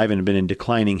 85 and had been in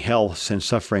declining health since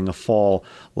suffering a fall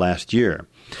last year.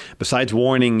 Besides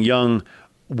warning young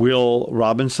Will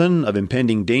Robinson of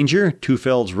impending danger,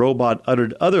 Tufeld's robot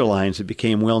uttered other lines that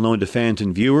became well known to fans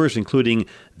and viewers, including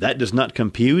 "That does not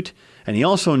compute," and he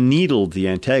also needled the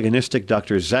antagonistic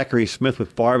Dr. Zachary Smith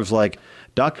with barbs like,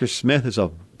 "Dr. Smith is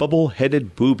a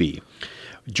bubble-headed booby."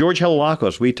 George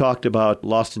Halilakos, we talked about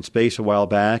Lost in Space a while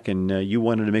back, and you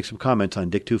wanted to make some comments on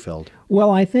Dick Tufeld.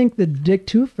 Well, I think that Dick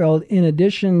Tufeld, in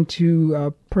addition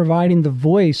to providing the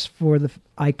voice for the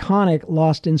iconic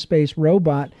Lost in Space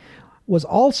robot, was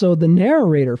also the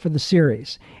narrator for the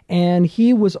series. And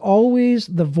he was always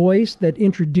the voice that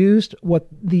introduced what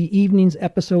the evening's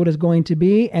episode is going to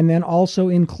be, and then also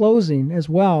in closing as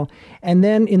well. And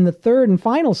then in the third and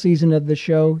final season of the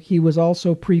show, he was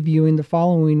also previewing the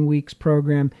following week's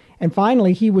program. And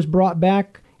finally, he was brought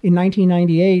back in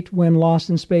 1998 when Lost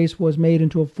in Space was made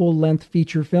into a full-length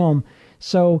feature film.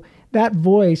 So that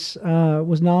voice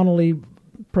was not only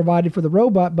provided for the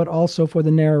robot, but also for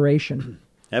the narration.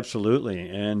 Absolutely.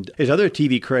 And his other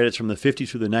TV credits from the 50s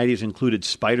through the 90s included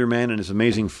Spider-Man and His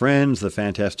Amazing Friends, The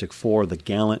Fantastic Four, The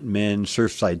Gallant Men,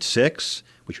 Surfside 6,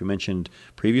 which we mentioned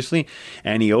previously,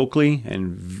 Annie Oakley,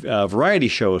 and variety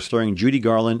shows starring Judy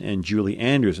Garland and Julie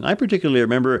Andrews. And I particularly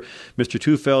remember Mr.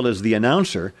 Tufeld as the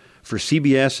announcer for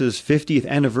CBS's 50th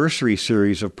anniversary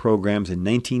series of programs in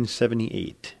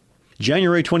 1978.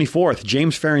 January 24th,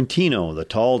 James Ferrantino, the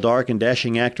tall, dark, and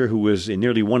dashing actor who was in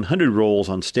nearly 100 roles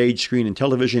on stage, screen, and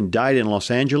television, died in Los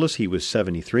Angeles. He was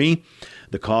 73.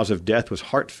 The cause of death was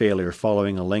heart failure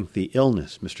following a lengthy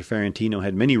illness. Mr. Ferrantino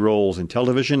had many roles in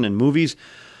television and movies,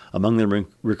 among them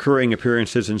recurring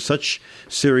appearances in such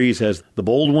series as The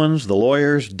Bold Ones, The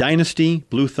Lawyers, Dynasty,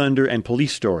 Blue Thunder, and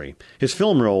Police Story. His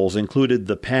film roles included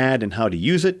The Pad and How to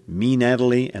Use It, Me,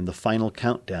 Natalie, and The Final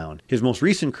Countdown. His most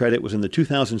recent credit was in the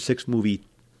 2006 movie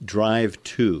Drive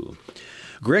 2.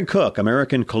 Greg Cook,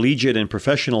 American collegiate and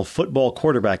professional football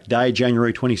quarterback, died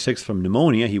January 26th from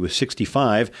pneumonia. He was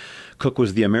 65. Cook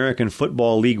was the American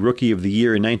Football League Rookie of the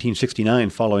Year in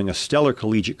 1969 following a stellar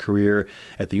collegiate career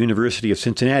at the University of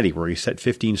Cincinnati, where he set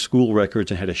 15 school records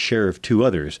and had a share of 2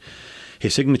 others.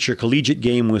 His signature collegiate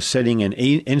game was setting an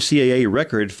NCAA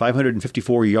record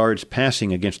 554 yards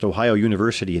passing against Ohio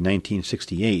University in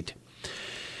 1968.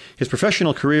 His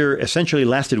professional career essentially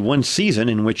lasted 1 season,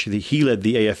 in which he led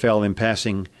the AFL in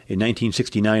passing in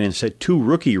 1969 and set 2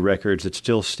 rookie records that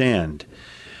still stand.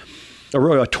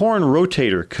 A torn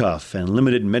rotator cuff and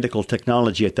limited medical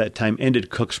technology at that time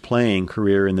ended Cook's playing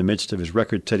career in the midst of his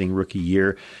record-setting rookie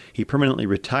year. He permanently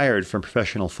retired from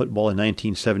professional football in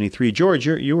 1973. George,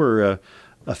 you were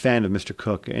a fan of Mr.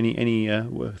 Cook. Any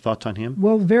thoughts on him?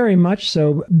 Well, very much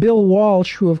so. Bill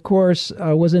Walsh, who, of course,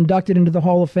 was inducted into the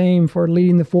Hall of Fame for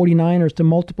leading the 49ers to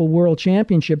multiple world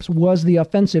championships, was the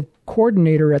offensive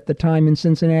coordinator at the time in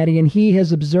Cincinnati, and he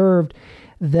has observed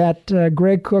that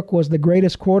Greg Cook was the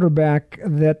greatest quarterback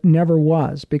that never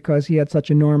was, because he had such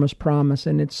enormous promise.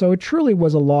 And it truly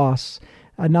was a loss,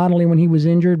 not only when he was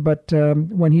injured, but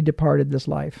when he departed this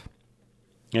life.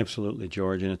 Absolutely,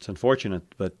 George, and it's unfortunate,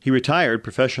 but he retired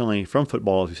professionally from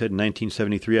football, as you said, in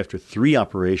 1973 after 3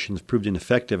 operations proved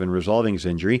ineffective in resolving his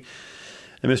injury.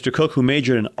 And Mr. Cook, who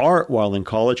majored in art while in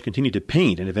college, continued to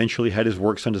paint and eventually had his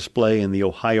works on display in the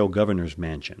Ohio Governor's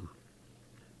Mansion.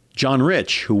 John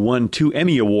Rich, who won 2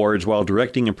 Emmy Awards while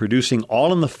directing and producing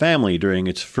All in the Family during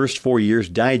its first 4 years,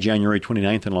 died January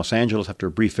 29th in Los Angeles after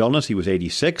a brief illness. He was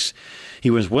 86. He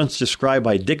was once described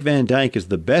by Dick Van Dyke as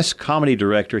the best comedy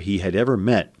director he had ever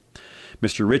met.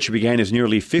 Mr. Rich began his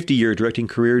nearly 50-year directing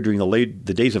career during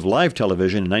the days of live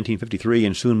television in 1953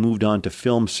 and soon moved on to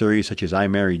film series such as I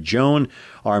Married Joan,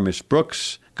 Our Miss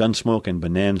Brooks, Gunsmoke, and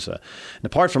Bonanza. And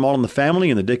apart from All in the Family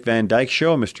and The Dick Van Dyke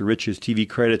Show, Mr. Rich's TV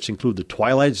credits include The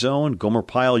Twilight Zone, Gomer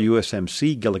Pyle,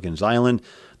 USMC, Gilligan's Island,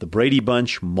 The Brady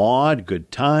Bunch, Maude,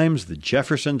 Good Times, The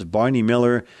Jeffersons, Barney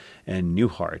Miller, and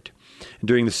Newhart. And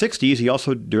during the 60s, he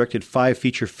also directed 5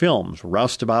 feature films,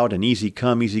 Roustabout and Easy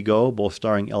Come, Easy Go, both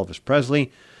starring Elvis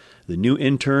Presley, The New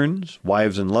Interns,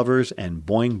 Wives and Lovers, and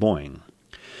Boing Boing.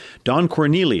 Don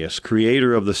Cornelius,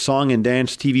 creator of the song and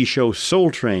dance TV show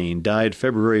Soul Train, died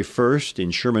February 1st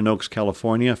in Sherman Oaks,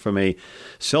 California, from a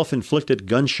self-inflicted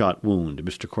gunshot wound.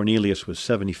 Mr. Cornelius was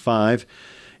 75.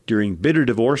 During bitter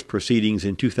divorce proceedings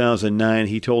in 2009,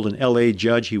 he told an L.A.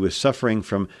 judge he was suffering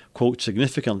from, quote,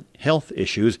 significant health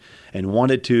issues and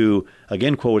wanted to,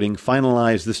 again quoting,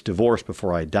 finalize this divorce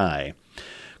before I die.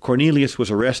 Cornelius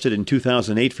was arrested in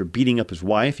 2008 for beating up his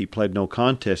wife. He pled no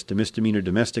contest to misdemeanor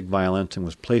domestic violence and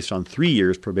was placed on 3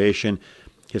 years probation.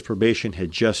 His probation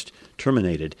had just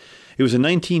terminated. It was in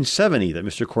 1970 that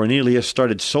Mr. Cornelius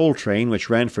started Soul Train, which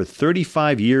ran for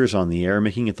 35 years on the air,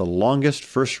 making it the longest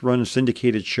first-run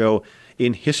syndicated show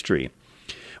in history.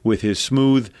 With his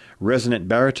smooth, resonant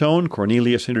baritone,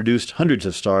 Cornelius introduced hundreds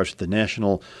of stars to the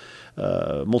national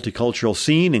multicultural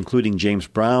scene, including James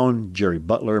Brown, Jerry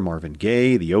Butler, Marvin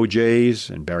Gaye, the OJs,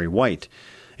 and Barry White.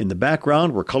 In the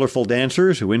background were colorful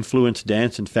dancers who influenced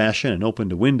dance and fashion and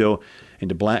opened a window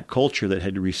into black culture that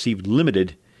had received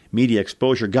limited media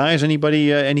exposure. Guys,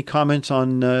 any comments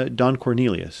on Don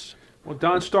Cornelius? Well,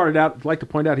 Don started out, I'd like to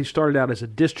point out, he started out as a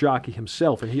disc jockey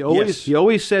himself, and he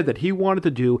always said that he wanted to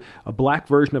do a black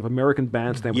version of American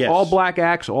Bandstand with all black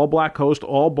acts, all black hosts,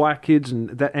 all black kids,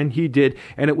 and he did,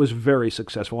 and it was very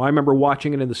successful. I remember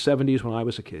watching it in the 70s when I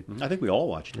was a kid. I think we all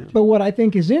watched it. But what I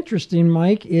think is interesting,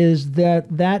 Mike, is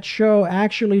that show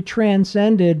actually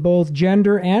transcended both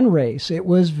gender and race. It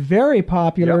was very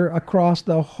popular across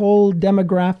the whole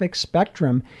demographic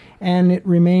spectrum, and it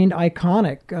remained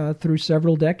iconic through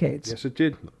several decades. Yes, it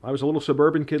did. I was a little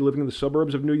suburban kid living in the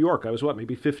suburbs of New York. I was,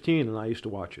 maybe 15, and I used to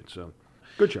watch it. So,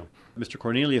 good show. Mr.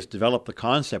 Cornelius developed the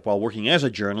concept while working as a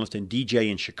journalist and DJ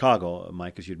in Chicago.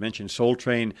 Mike, as you'd mentioned, Soul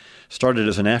Train started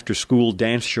as an after-school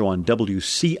dance show on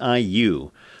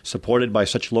WCIU, supported by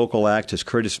such local acts as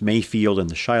Curtis Mayfield and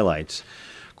the Shylights.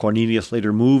 Cornelius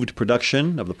later moved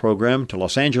production of the program to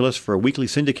Los Angeles for a weekly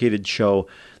syndicated show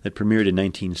that premiered in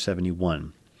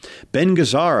 1971. Ben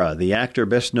Gazzara, the actor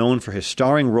best known for his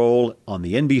starring role on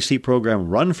the NBC program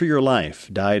Run for Your Life,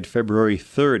 died February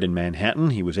 3rd in Manhattan.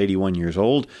 He was 81 years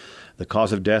old. The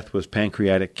cause of death was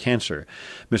pancreatic cancer.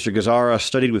 Mr. Gazzara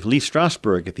studied with Lee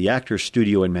Strasberg at the Actors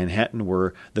Studio in Manhattan,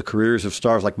 where the careers of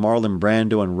stars like Marlon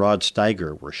Brando and Rod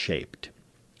Steiger were shaped.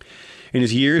 In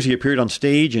his years, he appeared on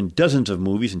stage in dozens of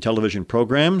movies and television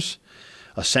programs.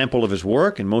 A sample of his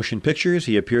work in motion pictures,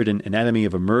 he appeared in Anatomy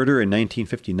of a Murder in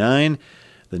 1959,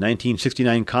 the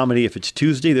 1969 comedy If It's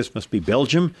Tuesday, This Must Be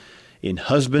Belgium, in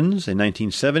Husbands in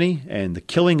 1970 and The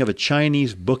Killing of a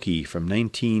Chinese Bookie from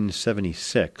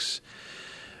 1976.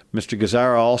 Mr.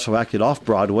 Gazzara also acted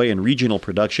off-Broadway in regional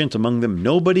productions, among them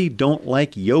Nobody Don't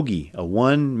Like Yogi, a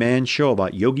one-man show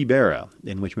about Yogi Berra,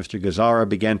 in which Mr. Gazzara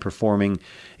began performing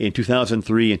in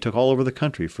 2003 and took all over the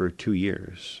country for 2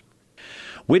 years.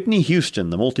 Whitney Houston,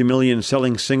 the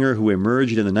multi-million-selling singer who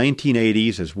emerged in the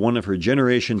 1980s as one of her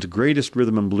generation's greatest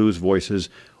rhythm and blues voices,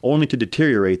 only to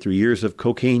deteriorate through years of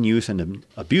cocaine use and an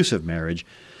abusive marriage,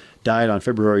 died on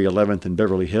February 11th in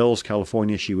Beverly Hills,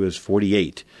 California. She was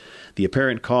 48. The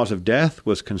apparent cause of death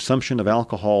was consumption of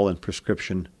alcohol and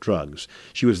prescription drugs.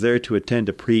 She was there to attend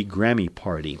a pre-Grammy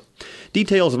party.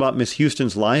 Details about Miss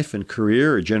Houston's life and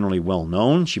career are generally well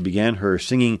known. She began her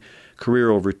singing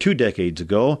career over 2 decades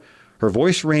ago. Her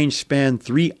voice range spanned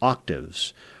 3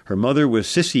 octaves. Her mother was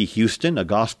Cissy Houston, a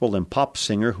gospel and pop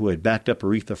singer who had backed up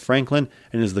Aretha Franklin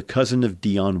and is the cousin of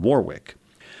Dionne Warwick.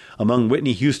 Among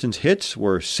Whitney Houston's hits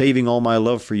were Saving All My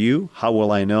Love for You, How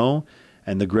Will I Know,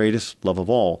 and The Greatest Love of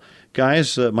All.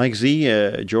 Guys, Mike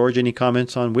Z, George, any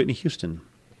comments on Whitney Houston?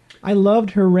 I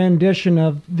loved her rendition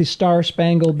of the Star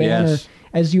Spangled Banner. Yes.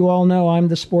 As you all know, I'm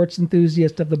the sports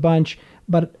enthusiast of the bunch,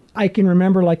 but I can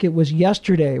remember like it was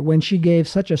yesterday when she gave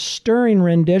such a stirring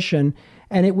rendition,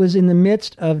 and it was in the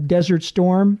midst of Desert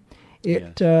Storm.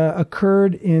 It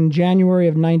occurred in January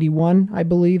of 91, I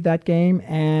believe, that game,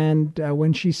 and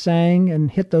when she sang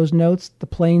and hit those notes, the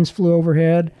planes flew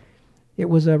overhead. It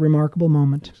was a remarkable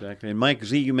moment. Exactly. And Mike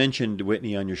Z, you mentioned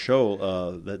Whitney on your show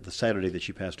the Saturday that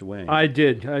she passed away. I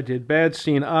did. Bad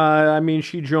scene. I mean,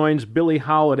 she joins Billie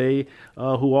Holiday,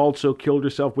 who also killed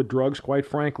herself with drugs, quite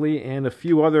frankly, and a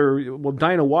few other... Well,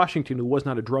 Dinah Washington, who was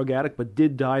not a drug addict, but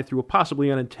did die through a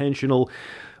possibly unintentional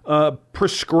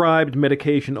prescribed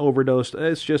medication overdose.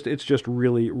 It's just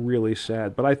really, really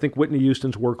sad. But I think Whitney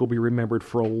Houston's work will be remembered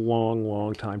for a long,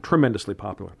 long time. Tremendously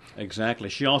popular. Exactly.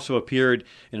 She also appeared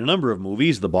in a number of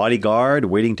movies, The Bodyguard,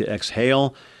 Waiting to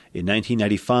Exhale in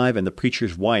 1995, and The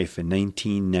Preacher's Wife in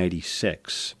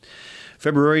 1996.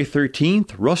 February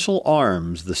 13th, Russell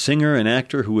Arms, the singer and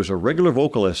actor who was a regular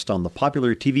vocalist on the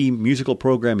popular TV musical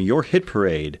program Your Hit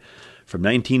Parade, from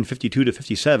 1952 to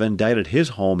 57, died at his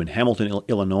home in Hamilton,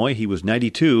 Illinois. He was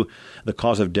 92. The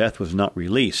cause of death was not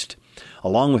released.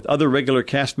 Along with other regular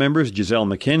cast members, Giselle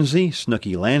McKenzie,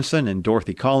 Snooky Lanson, and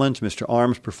Dorothy Collins, Mr.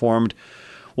 Arms performed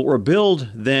what were billed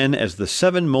then as the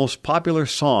 7 most popular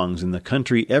songs in the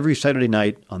country every Saturday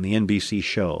night on the NBC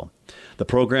show. The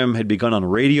program had begun on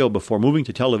radio before moving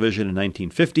to television in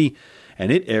 1950, and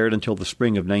it aired until the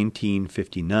spring of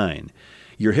 1959.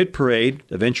 Your Hit Parade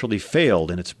eventually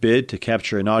failed in its bid to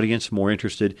capture an audience more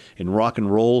interested in rock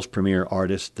and roll's premier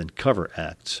artists than cover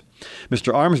acts.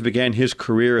 Mr. Arms began his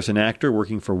career as an actor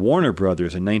working for Warner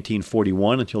Brothers in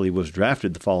 1941 until he was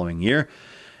drafted the following year.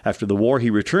 After the war, he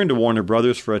returned to Warner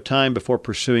Brothers for a time before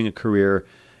pursuing a career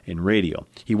in radio.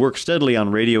 He worked steadily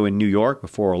on radio in New York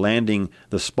before landing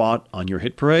the spot on Your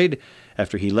Hit Parade.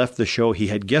 After he left the show, he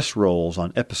had guest roles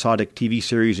on episodic TV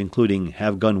series including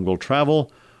Have Gun Will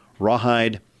Travel,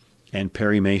 Rawhide, and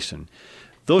Perry Mason.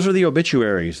 Those are the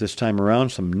obituaries this time around,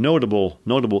 some notable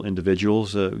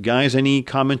individuals. Guys, any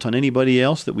comment on anybody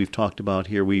else that we've talked about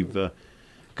here? We've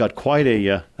got quite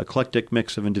a eclectic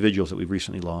mix of individuals that we've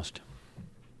recently lost.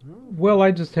 Well,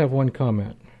 I just have one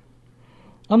comment.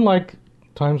 Unlike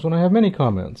times when I have many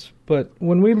comments, but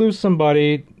when we lose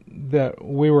somebody that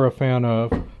we were a fan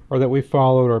of or that we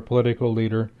followed, our political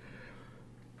leader,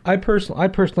 I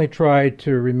personally try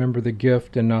to remember the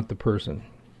gift and not the person.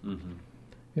 Mm-hmm.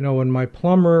 You know, when my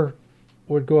plumber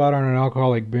would go out on an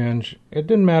alcoholic binge, it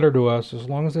didn't matter to us as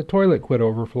long as the toilet quit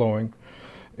overflowing.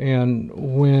 And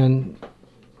when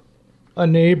a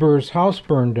neighbor's house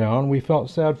burned down, we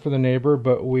felt sad for the neighbor,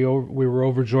 but we were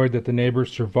overjoyed that the neighbor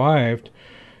survived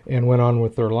and went on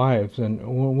with their lives. And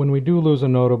when we do lose a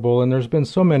notable, and there's been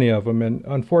so many of them, and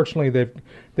unfortunately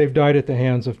they've died at the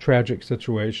hands of tragic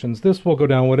situations. This will go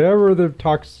down, whatever the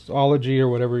toxology or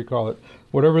whatever you call it,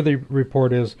 whatever the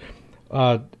report is,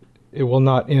 it will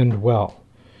not end well.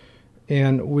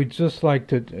 And we'd just like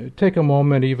to take a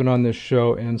moment, even on this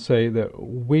show, and say that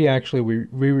we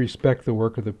respect the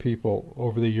work of the people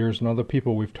over the years and all the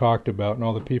people we've talked about and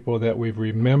all the people that we've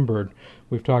remembered.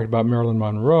 We've talked about Marilyn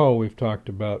Monroe. We've talked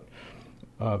about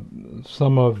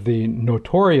some of the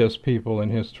notorious people in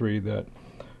history that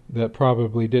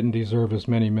probably didn't deserve as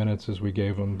many minutes as we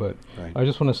gave them. But right. I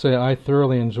just want to say I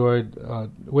thoroughly enjoyed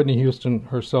Whitney Houston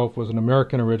herself was an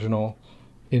American original,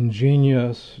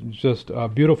 ingenious, just a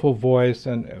beautiful voice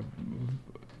and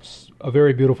a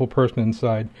very beautiful person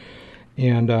inside.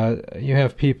 And you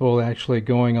have people actually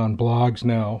going on blogs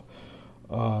now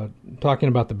talking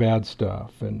about the bad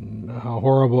stuff and how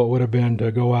horrible it would have been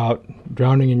to go out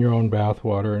drowning in your own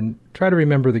bathwater, and try to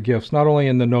remember the gifts, not only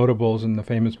in the notables and the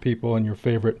famous people and your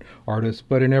favorite artists,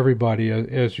 but in everybody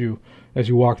as you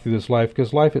walk through this life,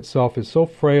 because life itself is so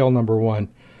frail, number one,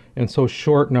 and so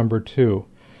short, number two.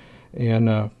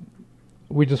 And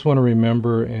we just want to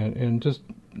remember and just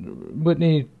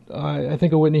Whitney. I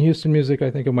think of Whitney Houston music.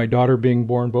 I think of my daughter being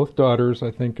born, both daughters.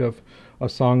 I think of a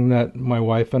song that my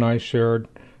wife and I shared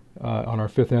on our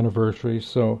 5th anniversary.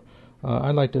 So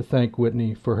I'd like to thank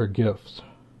Whitney for her gifts,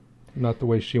 not the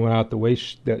way she went out, the way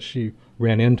that she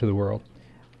ran into the world.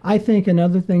 I think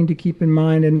another thing to keep in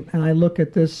mind, and I look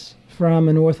at this from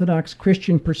an Orthodox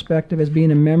Christian perspective as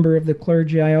being a member of the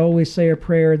clergy, I always say a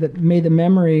prayer that may the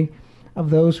memory of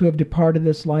those who have departed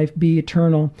this life be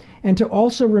eternal, and to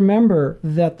also remember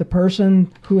that the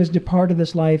person who has departed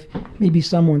this life may be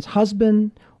someone's husband,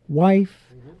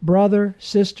 wife, brother,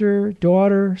 sister,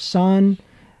 daughter, son.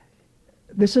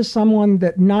 This is someone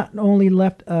that not only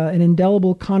left an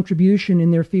indelible contribution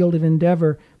in their field of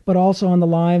endeavor, but also on the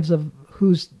lives of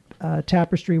whose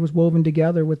tapestry was woven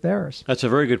together with theirs. That's a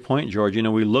very good point, George. You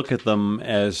know, we look at them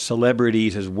as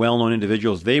celebrities, as well-known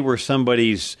individuals. They were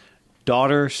somebody's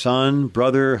daughter, son,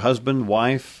 brother, husband,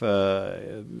 wife,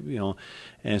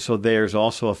 and so there's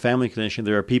also a family connection.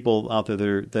 There are people out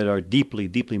there that are deeply,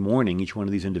 deeply mourning each one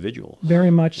of these individuals.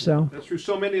 Very much so. That's true.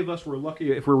 So many of us were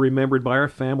lucky if we're remembered by our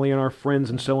family and our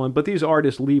friends and so on, but these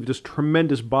artists leave this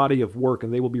tremendous body of work,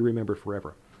 and they will be remembered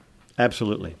forever.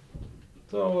 Absolutely.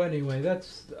 So anyway,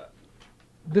 this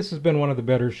has been one of the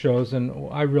better shows, and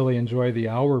I really enjoy the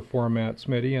hour format,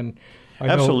 Smitty, and I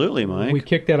know absolutely, Mike. We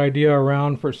kicked that idea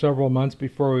around for several months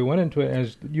before we went into it.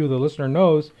 As you, the listener,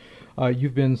 knows,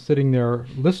 you've been sitting there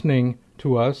listening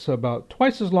to us about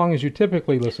twice as long as you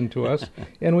typically listen to us,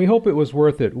 and we hope it was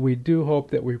worth it. We do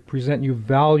hope that we present you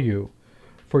value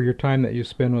for your time that you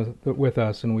spend with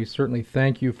us, and we certainly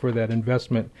thank you for that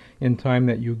investment in time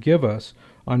that you give us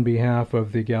on behalf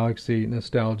of the Galaxy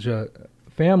Nostalgia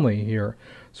family here.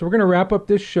 So we're going to wrap up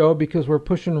this show because we're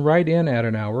pushing right in at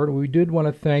an hour. We did want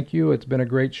to thank you. It's been a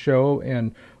great show,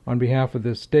 and on behalf of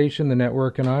this station, the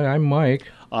network, and I'm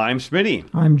Mike. I'm Smitty.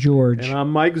 I'm George. And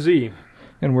I'm Mike Z.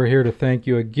 And we're here to thank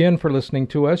you again for listening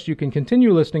to us. You can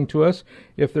continue listening to us.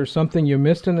 If there's something you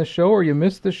missed in the show, or you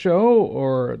missed the show,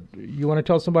 or you want to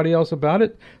tell somebody else about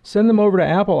it, send them over to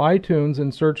Apple iTunes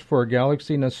and search for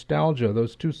Galaxy Nostalgia.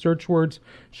 Those 2 search words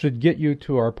should get you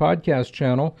to our podcast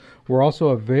channel. We're also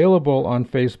available on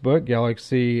Facebook.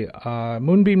 Galaxy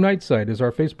Moonbeam Night Sight is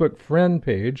our Facebook friend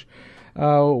page.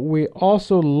 We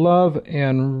also love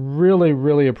and really,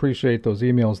 really appreciate those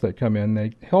emails that come in.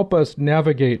 They help us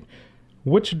navigate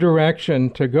which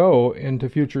direction to go into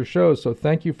future shows. So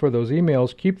thank you for those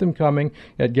emails. Keep them coming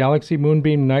at Galaxy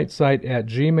Moonbeam Night Sight at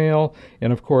Gmail.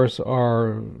 And of course,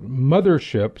 our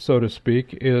mothership, so to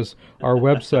speak, is our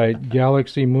website,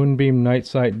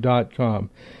 galaxymoonbeamnightsight.com.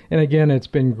 And again, it's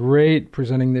been great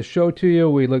presenting this show to you.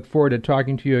 We look forward to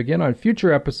talking to you again on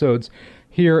future episodes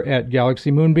here at Galaxy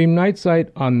Moonbeam Night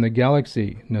Sight on the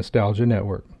Galaxy Nostalgia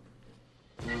Network.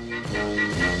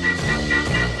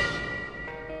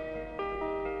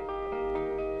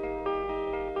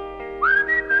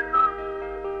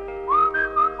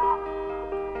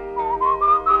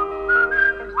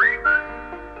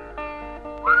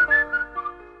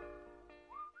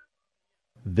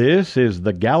 This is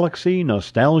the Galaxy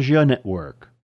Nostalgia Network.